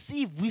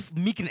receive with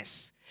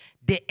meekness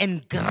the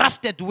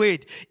engrafted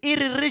word.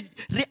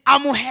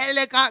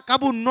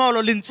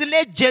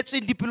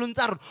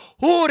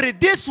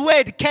 This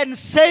word can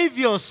save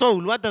your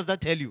soul. What does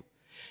that tell you?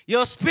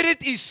 Your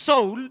spirit is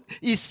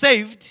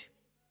saved.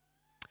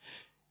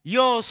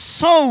 Your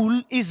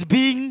soul is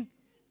being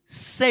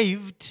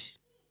saved.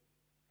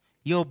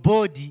 Your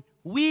body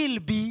will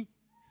be.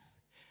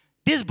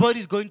 This body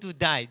is going to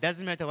die.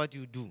 Doesn't matter what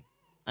you do.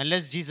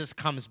 Unless Jesus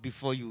comes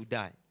before you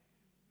die.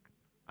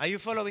 Are you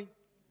following?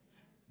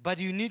 But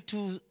you need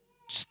to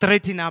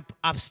straighten up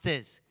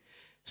upstairs.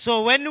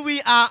 So when we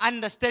are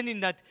understanding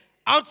that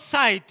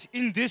outside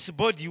in this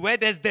body where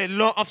there's the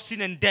law of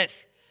sin and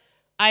death,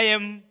 I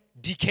am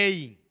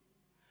decaying.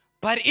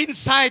 But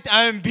inside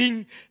I am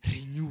being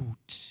renewed.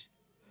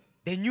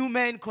 The new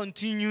man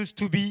continues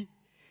to be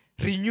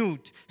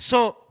renewed.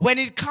 So when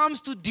it comes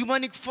to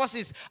demonic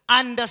forces,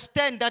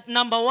 understand that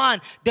number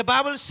one, the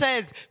Bible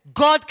says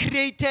God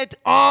created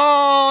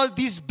all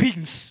these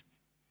beings.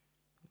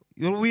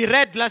 We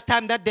read last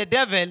time that the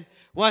devil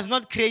was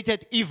not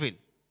created evil.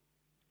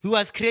 He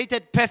was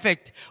created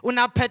perfect.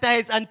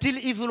 Until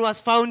evil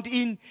was found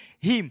in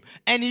him.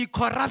 And he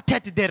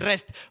corrupted the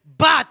rest.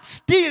 But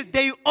still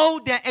they owe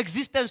their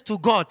existence to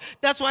God.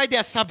 That's why they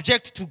are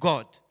subject to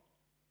God.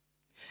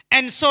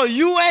 And so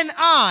you and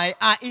I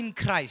are in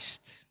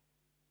Christ.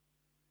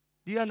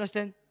 Do you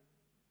understand?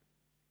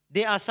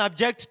 They are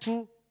subject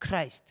to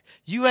Christ.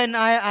 You and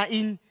I are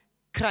in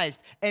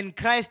Christ. And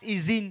Christ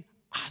is in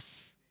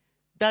us.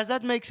 Does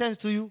that make sense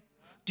to you?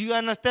 Do you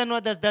understand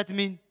what does that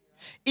mean?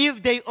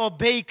 If they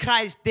obey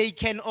Christ, they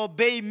can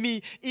obey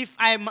me if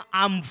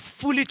I'm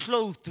fully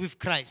clothed with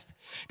Christ.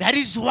 That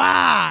is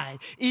why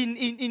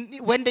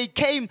when they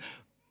came,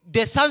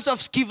 the sons of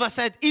Sceva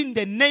said, in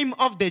the name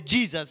of the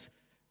Jesus.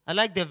 I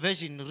like the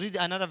version. Read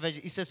another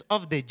version. It says,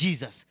 of the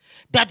Jesus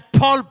that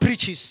Paul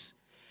preaches.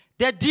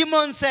 The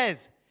demon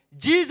says,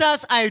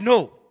 Jesus I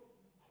know.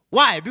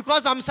 Why?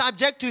 Because I'm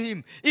subject to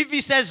him. If he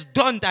says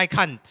don't, I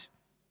can't.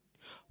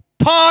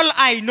 Paul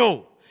I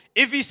know.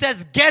 If he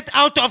says get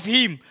out of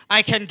him,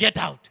 I can get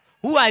out.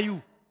 Who are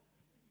you?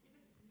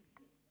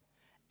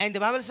 And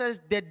the Bible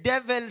says the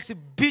devils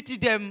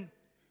beat them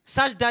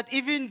such that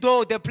even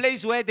though the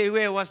place where they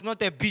were was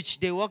not a beach,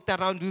 they walked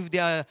around with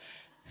their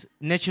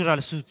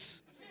natural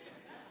suits.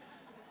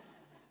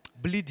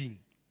 Bleeding.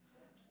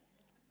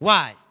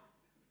 Why?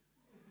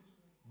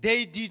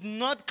 They did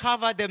not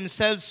cover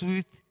themselves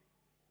with,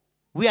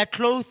 we are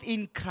clothed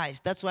in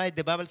Christ. That's why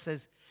the Bible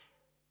says,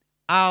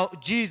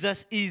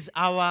 Jesus is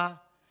our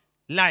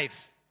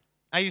life.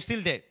 Are you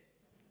still there?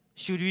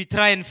 Should we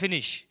try and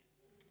finish?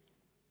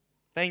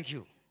 Thank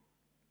you.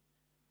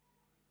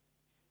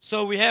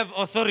 So we have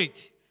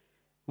authority.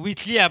 We're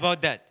clear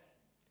about that.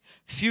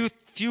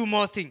 Few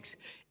more things.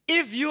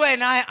 If you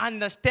and I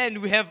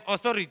understand we have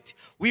authority,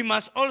 we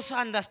must also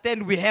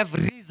understand we have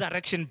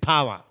resurrection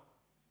power.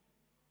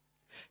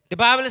 The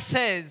Bible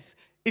says,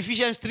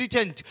 Ephesians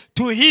 3:10,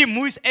 to him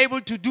who is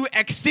able to do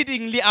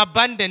exceedingly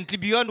abundantly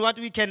beyond what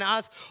we can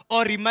ask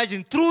or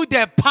imagine, through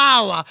the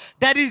power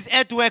that is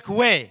at work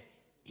where?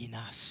 In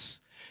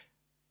us.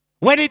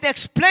 When it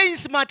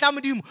explains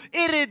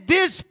Matamudimu,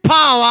 this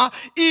power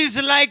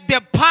is like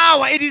the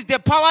power, it is the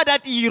power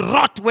that he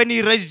wrought when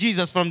he raised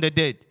Jesus from the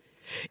dead.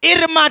 You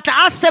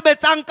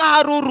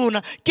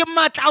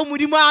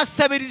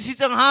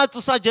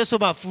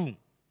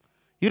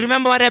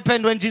remember what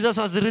happened when Jesus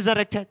was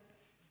resurrected?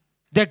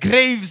 The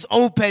graves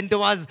opened. There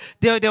was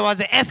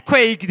an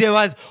earthquake. There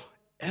was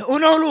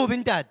on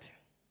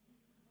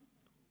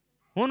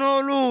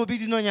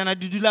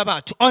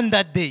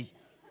that day.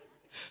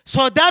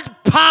 So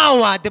that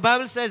power, the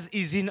Bible says,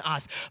 is in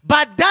us.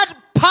 But that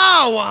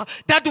power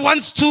that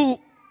wants to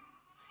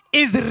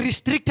is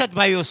restricted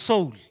by your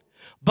soul,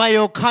 by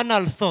your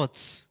carnal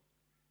thoughts.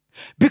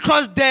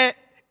 Because the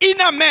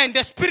inner man,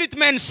 the spirit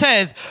man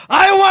says,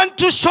 I want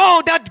to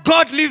show that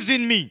God lives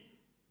in me.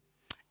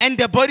 And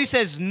the body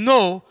says,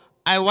 no,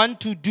 I want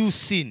to do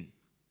sin.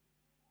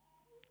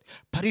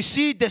 But you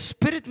see, the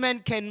spirit man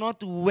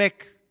cannot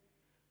work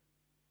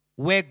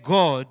where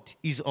God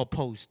is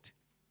opposed.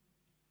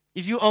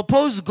 If you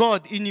oppose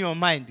God in your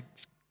mind,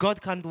 God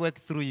can't work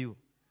through you.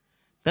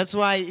 That's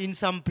why in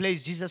some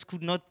place Jesus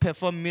could not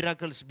perform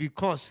miracles,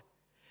 because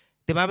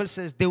The Bible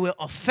says they were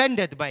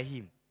offended by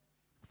him.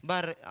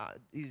 But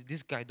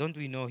this guy, don't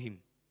we know him?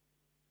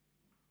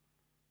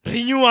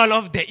 Renewal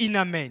of the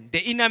inner man. The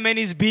inner man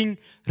is being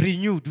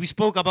renewed. We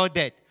spoke about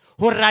that.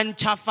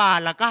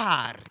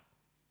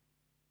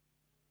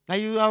 Are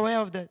you aware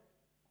of that?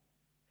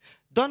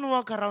 Don't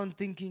walk around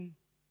thinking,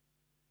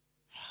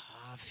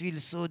 I feel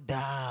so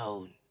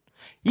down.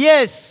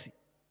 Yes,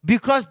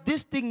 because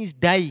this thing is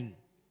dying.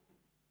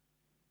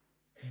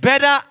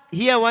 Better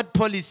hear what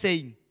Paul is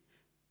saying.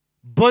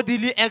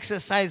 Bodily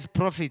exercise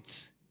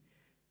profits.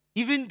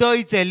 Even though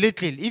it's a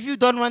little. If you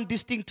don't want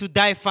this thing to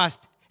die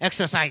fast,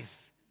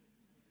 exercise.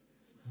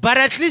 But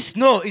at least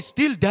no, it's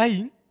still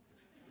dying.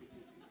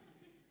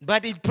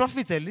 But it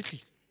profits a little.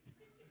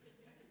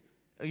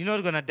 You're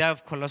not going to die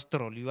of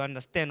cholesterol. You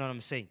understand what I'm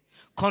saying?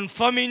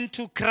 Conforming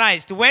to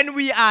Christ. When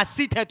we are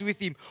seated with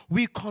him,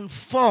 we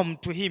conform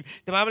to him.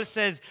 The Bible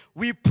says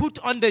we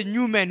put on the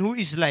new man who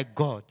is like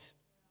God.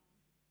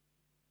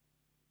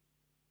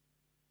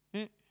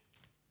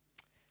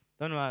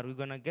 Don't worry, we're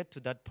going to get to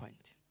that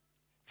point.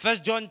 1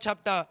 John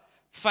chapter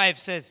 5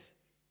 says,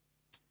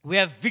 we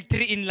have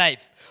victory in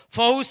life.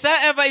 For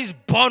whosoever is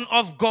born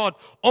of God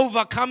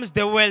overcomes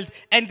the world.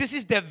 And this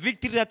is the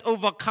victory that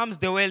overcomes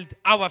the world,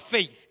 our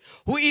faith.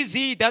 Who is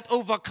he that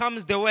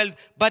overcomes the world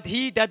but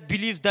he that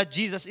believes that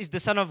Jesus is the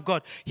Son of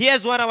God?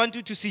 Here's what I want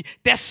you to see.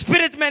 The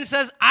spirit man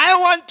says, I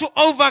want to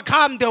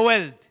overcome the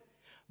world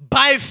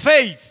by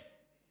faith.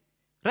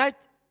 Right?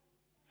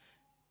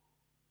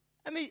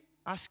 Let me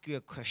ask you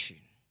a question.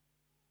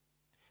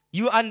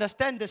 You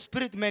understand the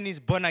spirit man is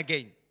born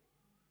again.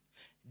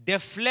 The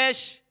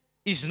flesh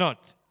is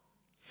not.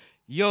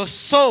 Your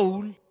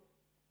soul,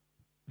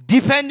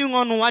 depending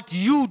on what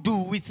you do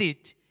with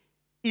it,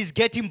 is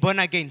getting born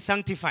again,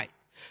 sanctified.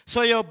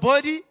 So your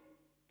body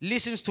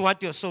listens to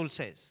what your soul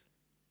says.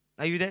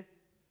 Are you there?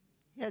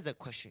 Here's a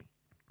question.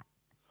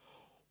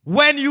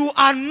 When you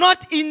are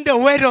not in the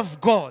word of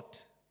God,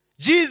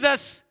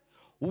 Jesus,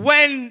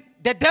 when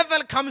the devil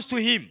comes to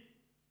him,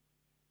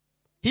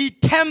 he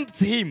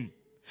tempts him.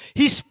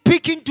 He's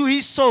speaking to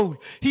his soul.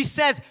 He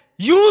says,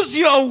 use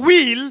your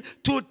will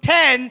to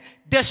turn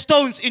the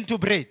stones into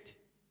bread.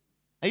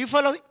 Are you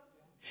following?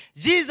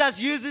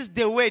 Jesus uses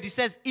the word. He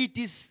says, it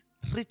is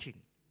written.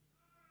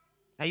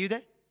 Are you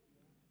there?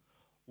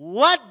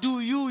 What do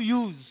you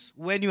use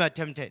when you are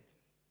tempted?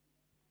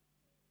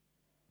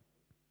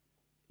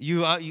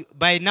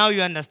 By now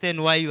you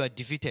understand why you are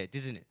defeated,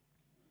 isn't it?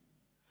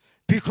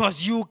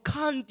 Because you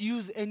can't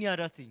use any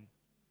other thing.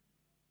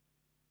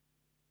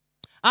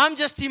 I'm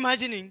just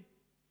imagining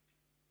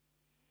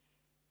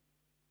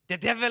the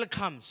devil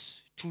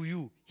comes to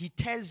you. He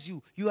tells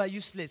you, you are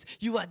useless.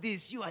 You are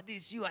this, you are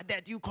this, you are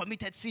that. You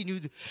committed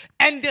sin.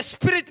 And the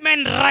spirit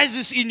man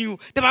rises in you.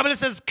 The Bible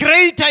says,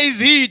 greater is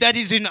he that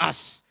is in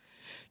us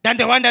than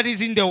the one that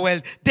is in the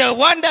world. The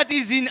one that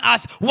is in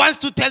us wants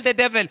to tell the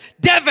devil,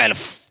 devil,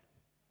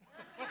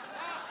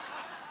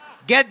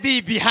 get thee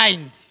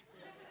behind.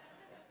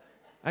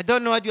 I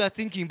don't know what you are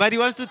thinking, but he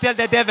wants to tell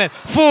the devil,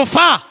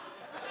 fufa.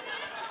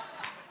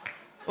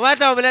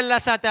 What are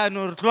Satan?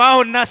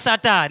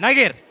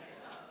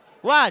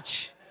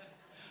 Watch.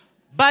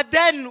 But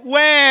then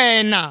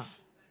when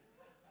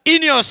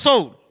in your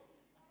soul,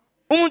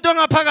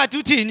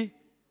 the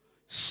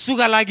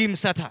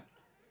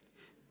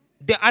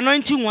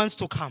anointing wants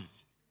to come.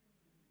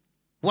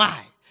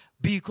 Why?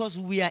 Because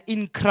we are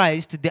in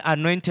Christ, the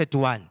anointed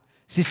one.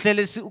 So,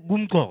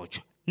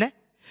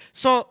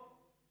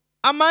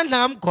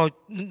 amandla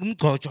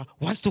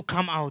wants to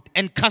come out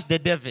and cast the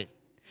devil.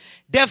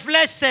 The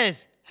flesh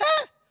says,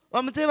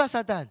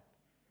 Satan.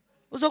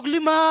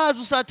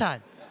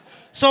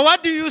 So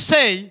what do you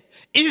say?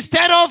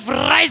 Instead of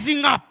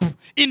rising up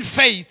in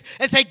faith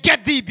and say,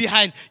 get thee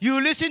behind, you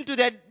listen to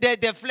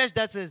the flesh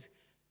that says,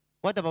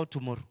 what about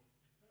tomorrow?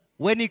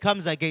 When he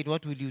comes again,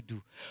 what will you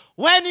do?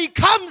 When he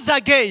comes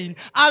again,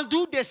 I'll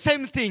do the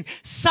same thing.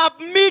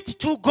 Submit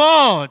to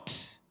God.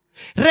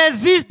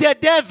 Resist the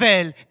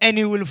devil and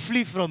he will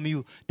flee from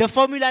you. The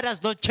formula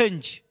does not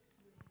change.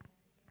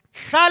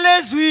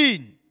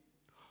 Salezwin.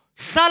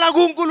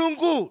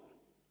 Salagunkulungu.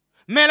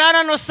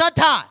 Melana no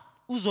Satan.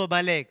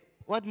 Uzobalek.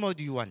 What more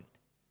do you want?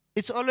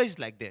 It's always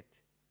like that.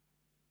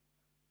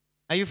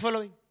 Are you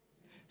following?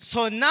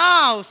 So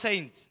now,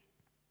 saints,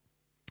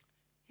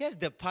 here's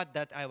the part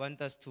that I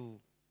want us to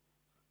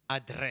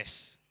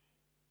address.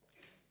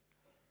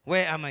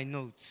 Where are my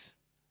notes?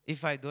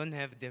 If I don't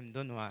have them,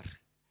 don't worry.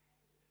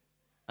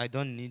 I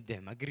don't need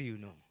them. Agree, you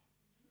know.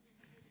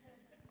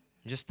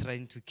 I'm just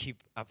trying to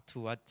keep up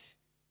to what?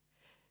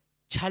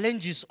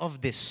 Challenges of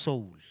the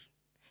soul.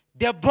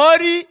 The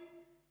body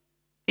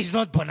is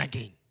not born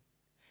again.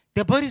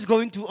 The body is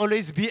going to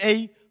always be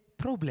a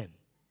problem.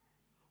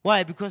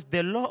 Why? Because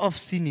the law of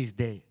sin is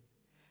there.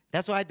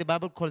 That's why the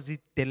Bible calls it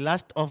the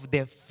lust of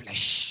the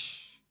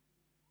flesh.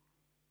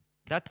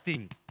 That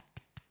thing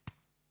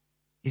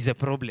is a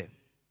problem.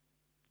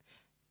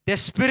 The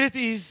spirit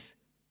is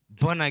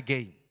born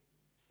again.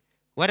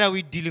 What are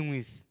we dealing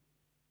with?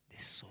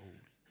 The soul.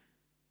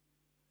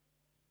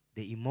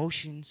 The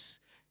emotions,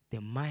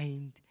 the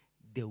mind,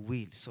 the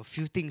will. So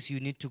few things you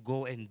need to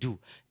go and do.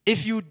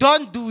 If you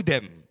don't do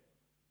them,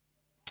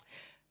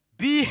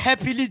 be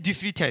happily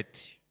defeated.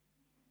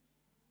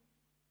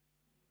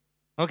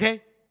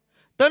 Okay?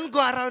 Don't go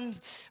around,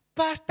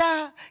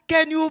 Pastor,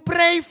 can you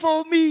pray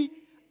for me?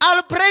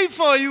 I'll pray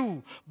for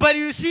you. But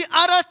you see,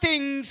 other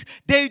things,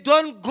 they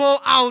don't go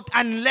out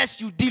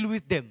unless you deal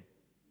with them.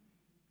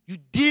 You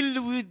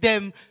deal with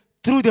them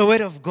through the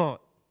word of God.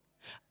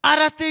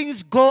 Other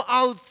things go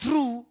out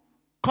through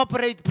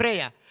corporate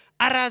prayer.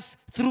 Others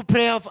through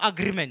prayer of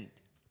agreement.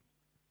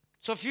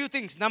 So few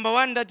things. Number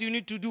one that you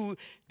need to do,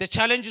 the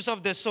challenges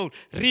of the soul.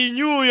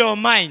 Renew your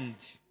mind.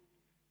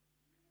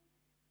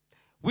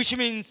 Which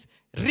means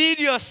rid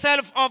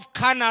yourself of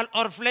carnal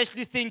or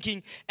fleshly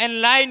thinking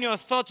and line your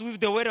thoughts with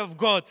the word of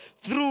God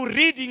through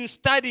reading,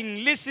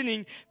 studying,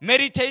 listening,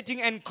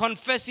 meditating, and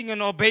confessing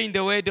and obeying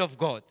the word of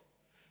God.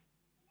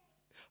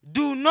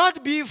 Do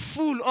not be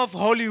full of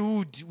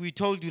Hollywood, we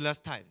told you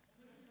last time.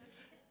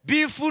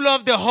 Be full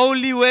of the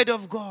holy word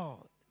of God.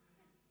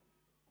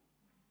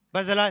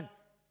 Bazalan,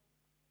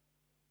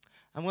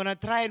 I'm going to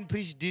try and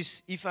preach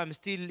this if I'm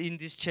still in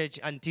this church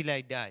until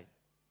I die.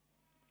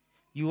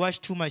 You watch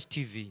too much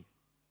TV.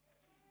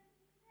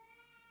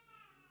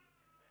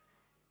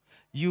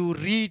 You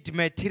read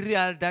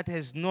material that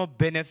has no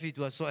benefit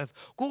whatsoever.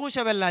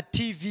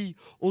 TV,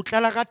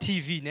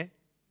 TV, ne?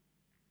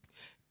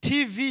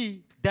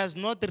 TV does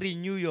not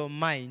renew your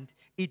mind.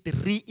 It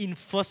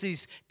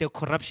reinforces the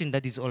corruption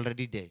that is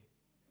already there.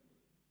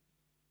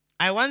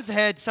 I once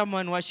heard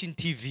someone watching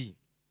TV.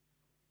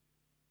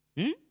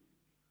 And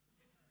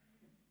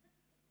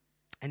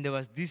there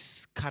was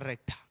this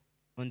character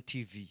on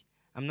TV.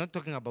 I'm not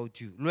talking about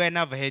you. Lord, I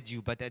never heard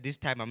you, but at this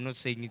time I'm not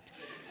saying it.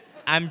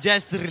 I'm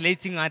just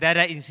relating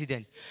another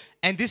incident.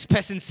 And this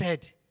person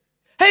said,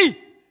 hey,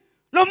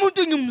 lo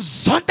muntu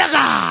ngimzonda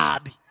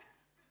kabi.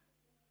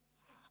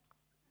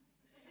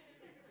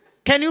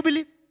 Can you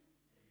believe?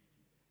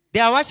 They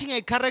are watching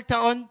a character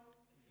on.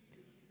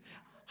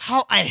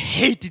 How I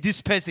hate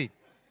this person.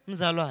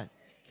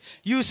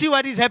 You see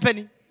what is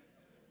happening?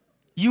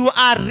 You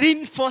are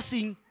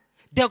reinforcing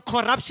the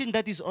corruption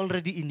that is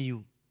already in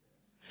you.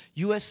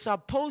 You are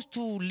supposed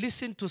to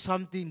listen to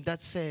something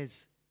that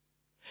says,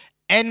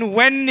 and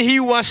when he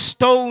was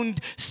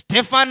stoned,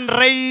 Stephen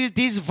raised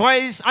his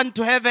voice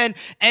unto heaven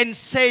and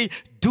say,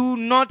 do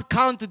not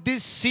count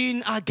this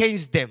sin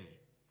against them.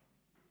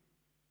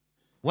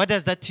 What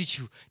does that teach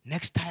you?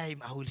 Next time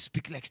I will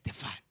speak like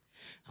Stephen.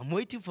 I'm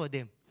waiting for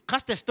them.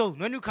 Cast a stone.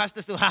 When you cast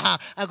a stone,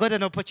 I got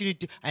an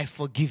opportunity. I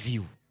forgive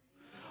you.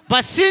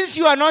 But since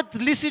you are not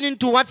listening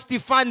to what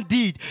Stephen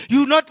did,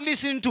 you're not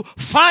listening to,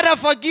 Father,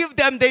 forgive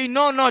them, they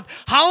know not.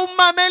 How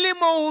mameli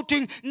mo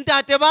uting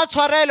ntate ba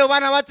tshwarelo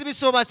bana ba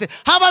tsebiso ba se.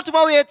 How about ba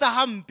o etsa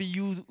hampi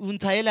you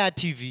untaela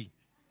TV?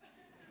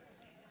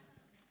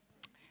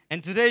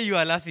 And today you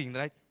are laughing,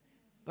 right?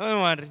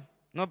 Don't worry,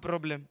 no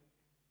problem.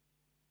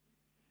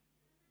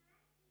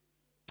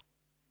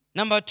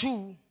 Number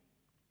two,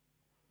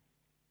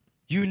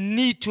 you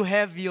need to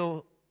have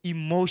your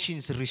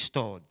emotions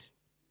restored.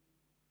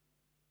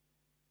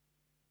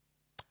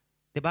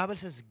 The Bible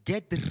says,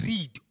 get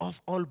rid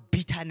of all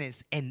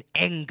bitterness and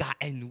anger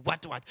and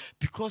what.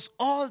 Because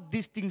all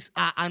these things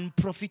are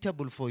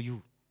unprofitable for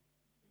you.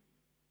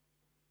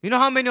 You know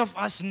how many of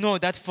us know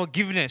that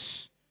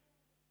forgiveness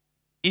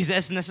is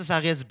as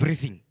necessary as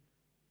breathing,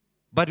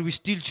 but we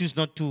still choose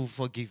not to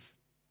forgive?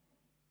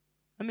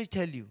 Let me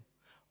tell you,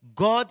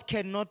 God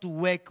cannot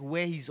work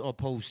where he's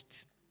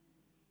opposed.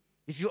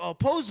 If you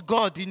oppose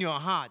God in your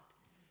heart,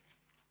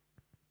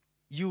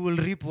 you will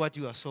reap what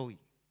you are sowing.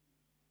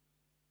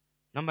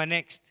 Number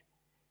next,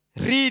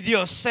 rid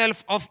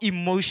yourself of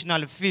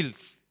emotional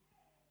filth.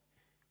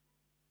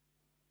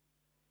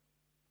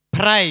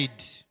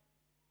 Pride.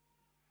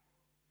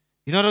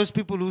 You know those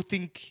people who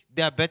think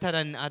they are better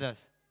than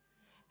others?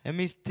 Let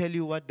me tell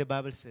you what the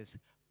Bible says.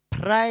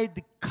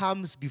 Pride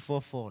comes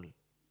before fall.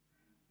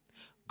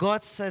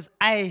 God says,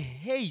 I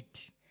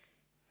hate.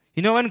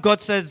 You know when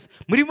God says,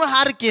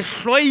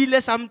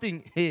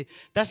 something, hey,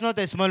 that's not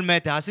a small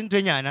matter. I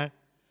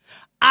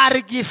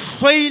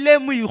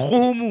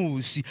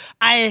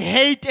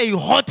hate a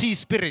haughty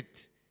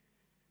spirit.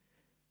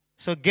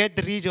 So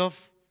get rid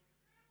of.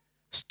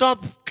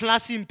 Stop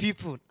classing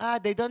people.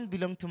 They don't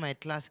belong to my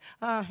class.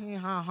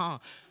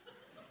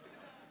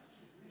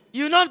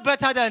 You're not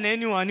better than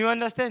anyone. You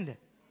understand that?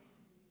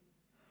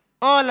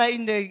 All are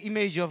in the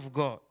image of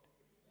God.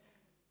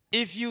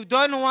 If you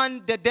don't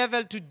want the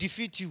devil to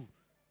defeat you,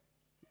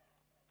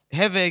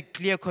 have a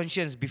clear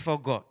conscience before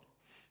God.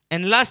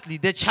 And lastly,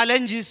 the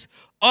challenges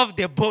of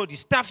the body,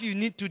 stuff you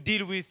need to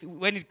deal with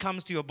when it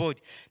comes to your body.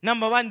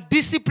 Number one,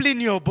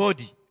 discipline your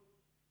body.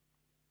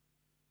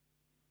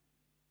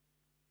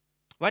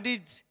 What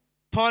did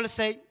Paul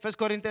say? 1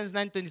 Corinthians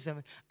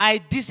 9:27. I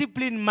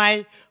discipline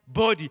my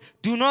body.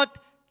 Do not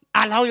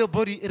allow your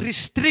body,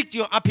 restrict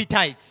your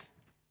appetites.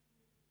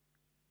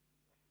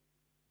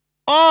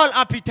 All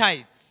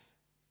appetites,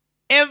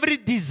 every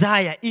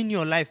desire in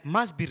your life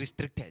must be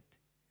restricted.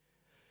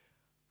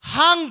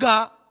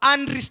 Hunger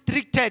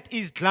unrestricted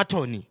is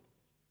gluttony.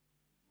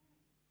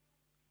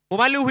 O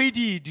ba le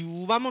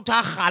hwedidi, o ba motho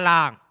a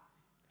kgalang.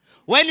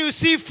 When you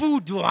see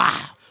food,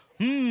 wow,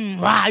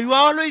 wow, you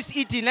are always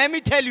eating. Let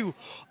me tell you,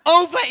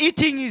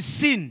 overeating is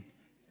sin.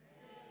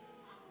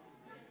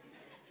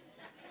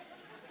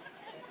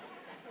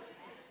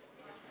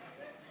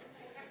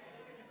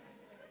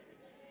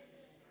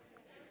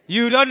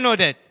 You don't know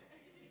that.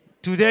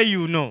 Today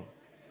you know.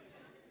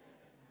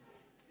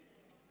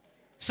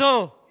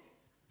 So,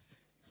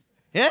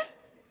 yeah?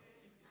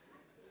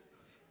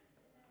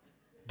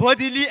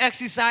 Bodily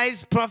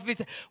exercise,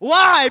 profit.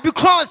 Why?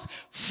 Because,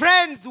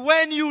 friends,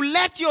 when you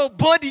let your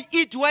body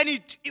eat when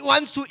it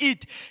wants to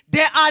eat,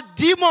 there are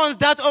demons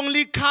that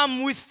only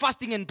come with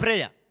fasting and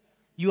prayer.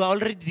 You are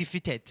already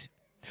defeated.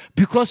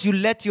 Because you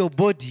let your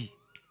body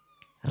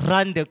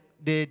run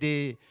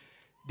the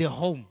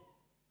home.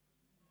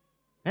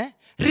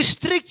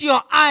 Restrict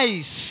your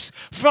eyes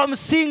from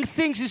seeing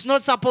things it's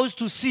not supposed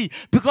to see.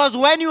 Because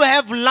when you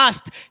have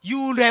lust, you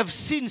will have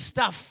seen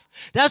stuff.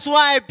 That's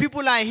why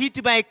people are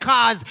hit by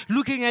cars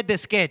looking at the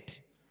skirt.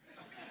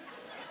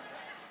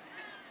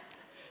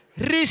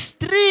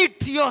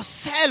 Restrict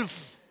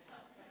yourself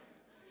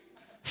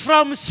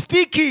from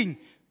speaking.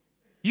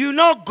 You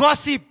know,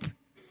 gossip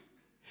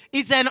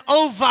is an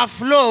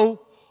overflow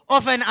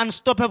of an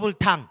unstoppable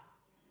tongue.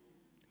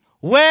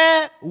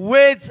 Where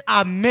words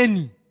are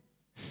many,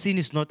 sin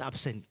is not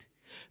absent.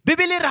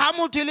 Bibele re ha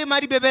motho le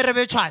madibebe re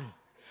betshwana.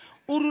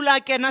 O rula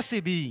kena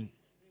sebeng.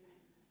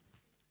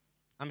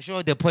 I'm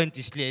sure the point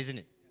is clear, isn't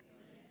it?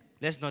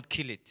 Let's not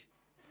kill it.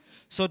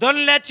 So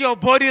don't let your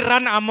body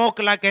run amok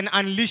like an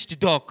unleashed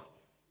dog.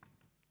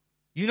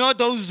 You know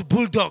those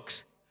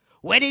bulldogs?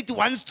 When it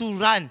wants to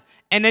run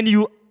and then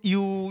you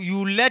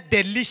let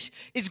the leash,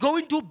 it's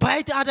going to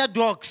bite other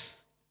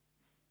dogs.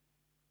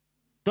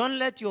 Don't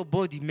let your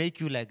body make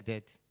you like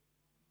that.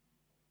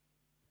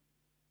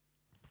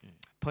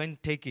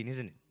 Point taken,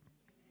 isn't it?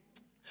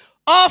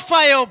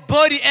 Offer your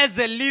body as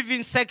a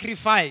living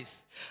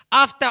sacrifice.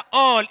 After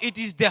all, it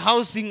is the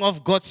housing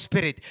of God's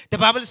Spirit. The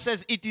Bible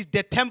says it is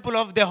the temple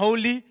of the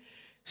Holy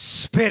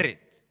Spirit.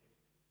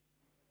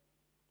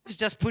 Let's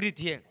just put it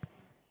here.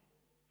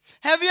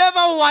 Have you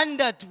ever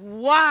wondered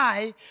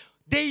why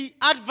they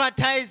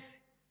advertise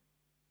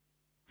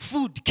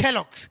food,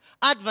 Kellogg's,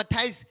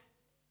 advertise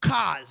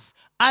cars,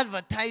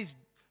 advertise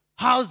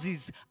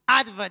houses,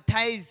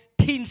 advertise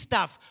teen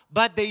stuff,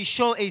 but they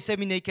show a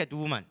semi-naked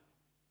woman?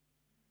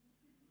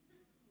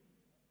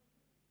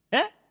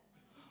 Eh?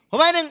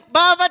 Ba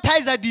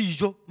advertise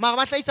dijo, mara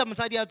ba hlahisa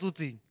mosadi a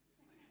tsotseng.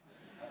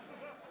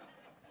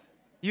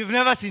 You've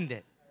never seen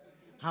that.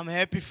 I'm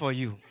happy for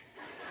you.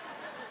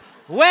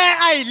 Where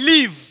I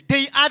live,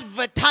 they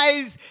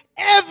advertise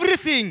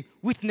everything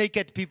with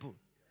naked people.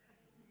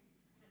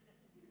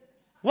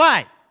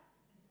 Why?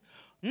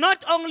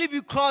 Not only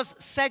because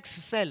sex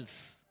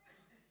sells.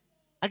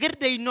 Again,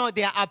 they know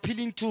they are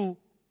appealing to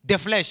the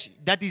flesh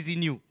that is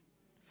in you.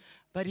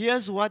 But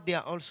here's what they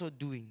are also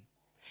doing.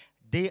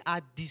 They are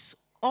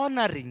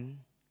dishonoring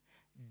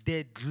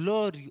the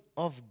glory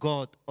of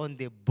God on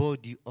the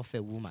body of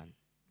a woman.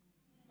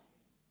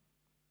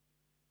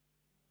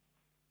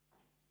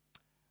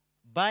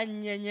 Ba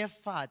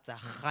nyenyefatsa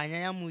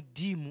kganya ya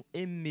modimo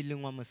e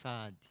mmeleng wa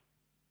mosadi.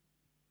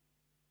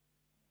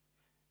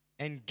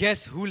 And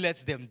guess who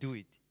lets them do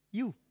it?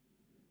 You.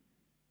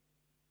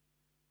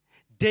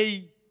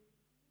 When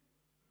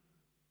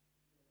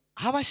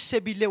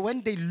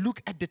they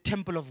look at the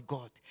temple of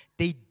God,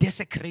 they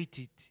desecrate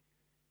it.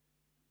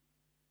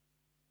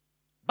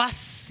 Ba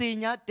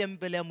senya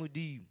temple ya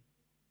modimo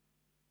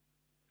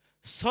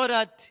so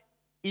that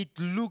it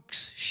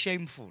looks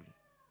shameful.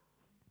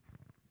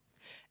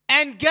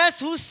 And guess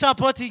who's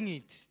supporting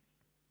it?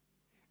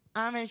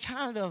 I'm a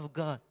child of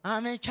God.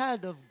 I'm a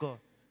child of God.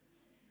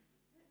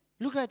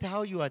 Look at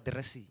how you are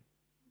dressing.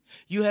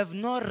 You have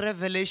no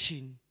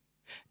revelation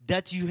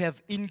that you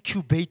have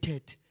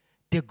incubated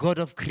the God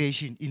of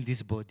creation in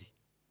this body.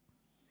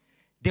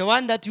 The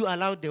one that you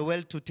allowed the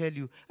world to tell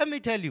you. Let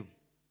me tell you.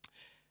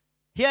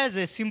 Here's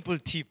a simple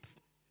tip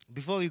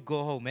before we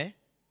go home.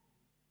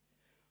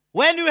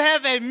 When you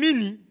have a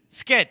mini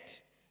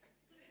skirt,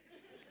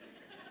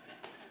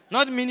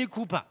 not Mini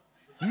Cooper,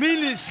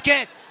 mini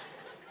skirt.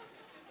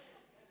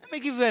 Let me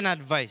give you an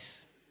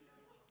advice.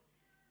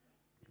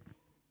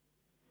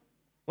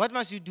 What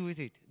must you do with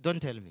it?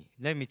 Don't tell me.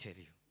 Let me tell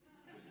you.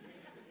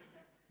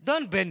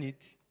 Don't burn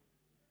it.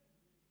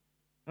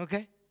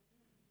 Okay?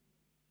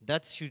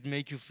 That should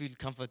make you feel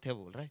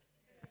comfortable, right?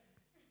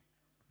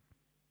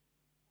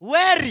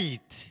 Wear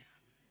it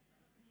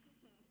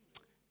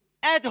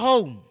at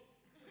home.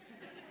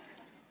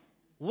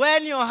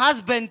 When your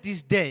husband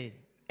is there,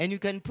 and you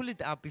can pull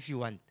it up if you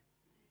want.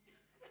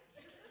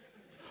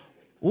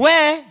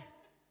 Where?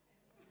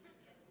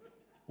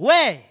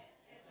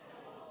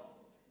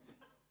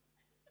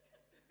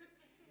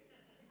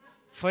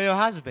 For your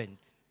husband.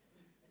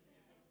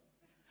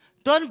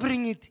 Don't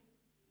bring it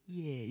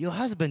here. Your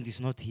husband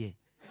is not here.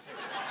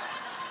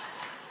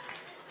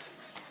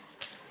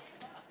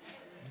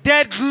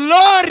 The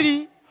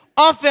glory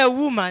of a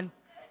woman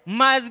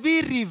must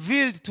be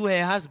revealed to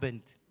her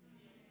husband.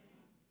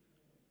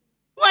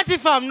 What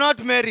if I'm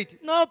not married?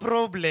 No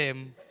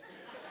problem.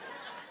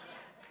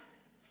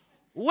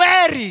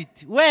 Wear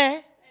it.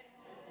 Wear.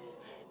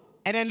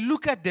 And then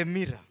look at the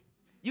mirror.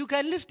 You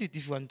can lift it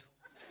if you want to.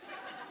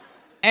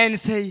 And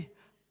say,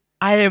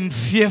 I am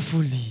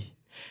fearfully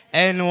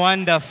and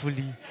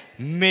wonderfully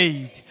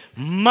made.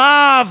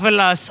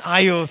 Marvelous are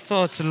your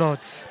thoughts, Lord,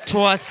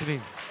 towards me.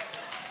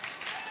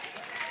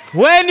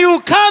 When you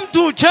come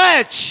to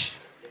church,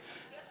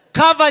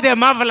 cover the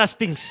marvelous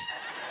things.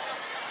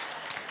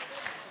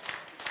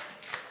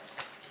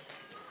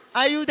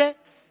 Are you there?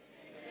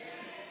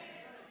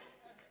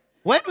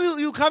 When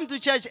you come to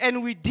church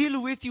and we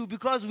deal with you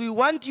because we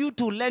want you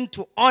to learn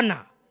to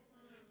honor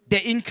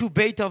the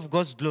incubator of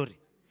God's glory.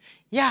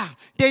 Yeah,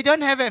 they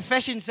don't have a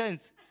fashion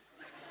sense.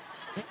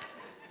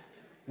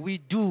 We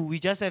do. We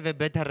just have a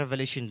better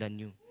revelation than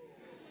you.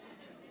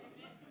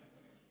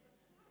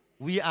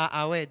 We are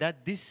aware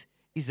that this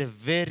is a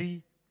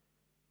very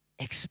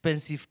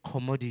expensive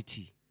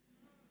commodity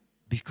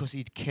because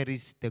it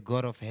carries the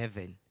God of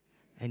heaven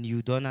and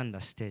you don't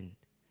understand.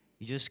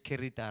 You just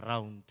carry it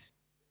around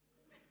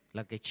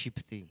like a cheap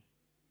thing.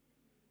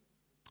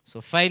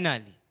 So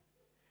finally,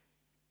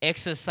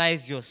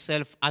 exercise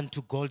yourself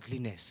unto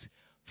godliness.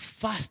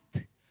 Fast,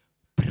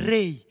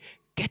 pray,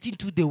 get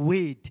into the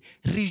word,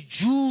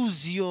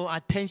 reduce your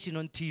attention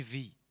on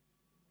TV.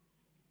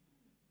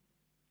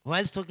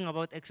 Whilst talking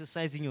about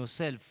exercising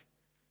yourself,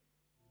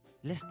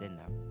 let's stand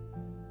up.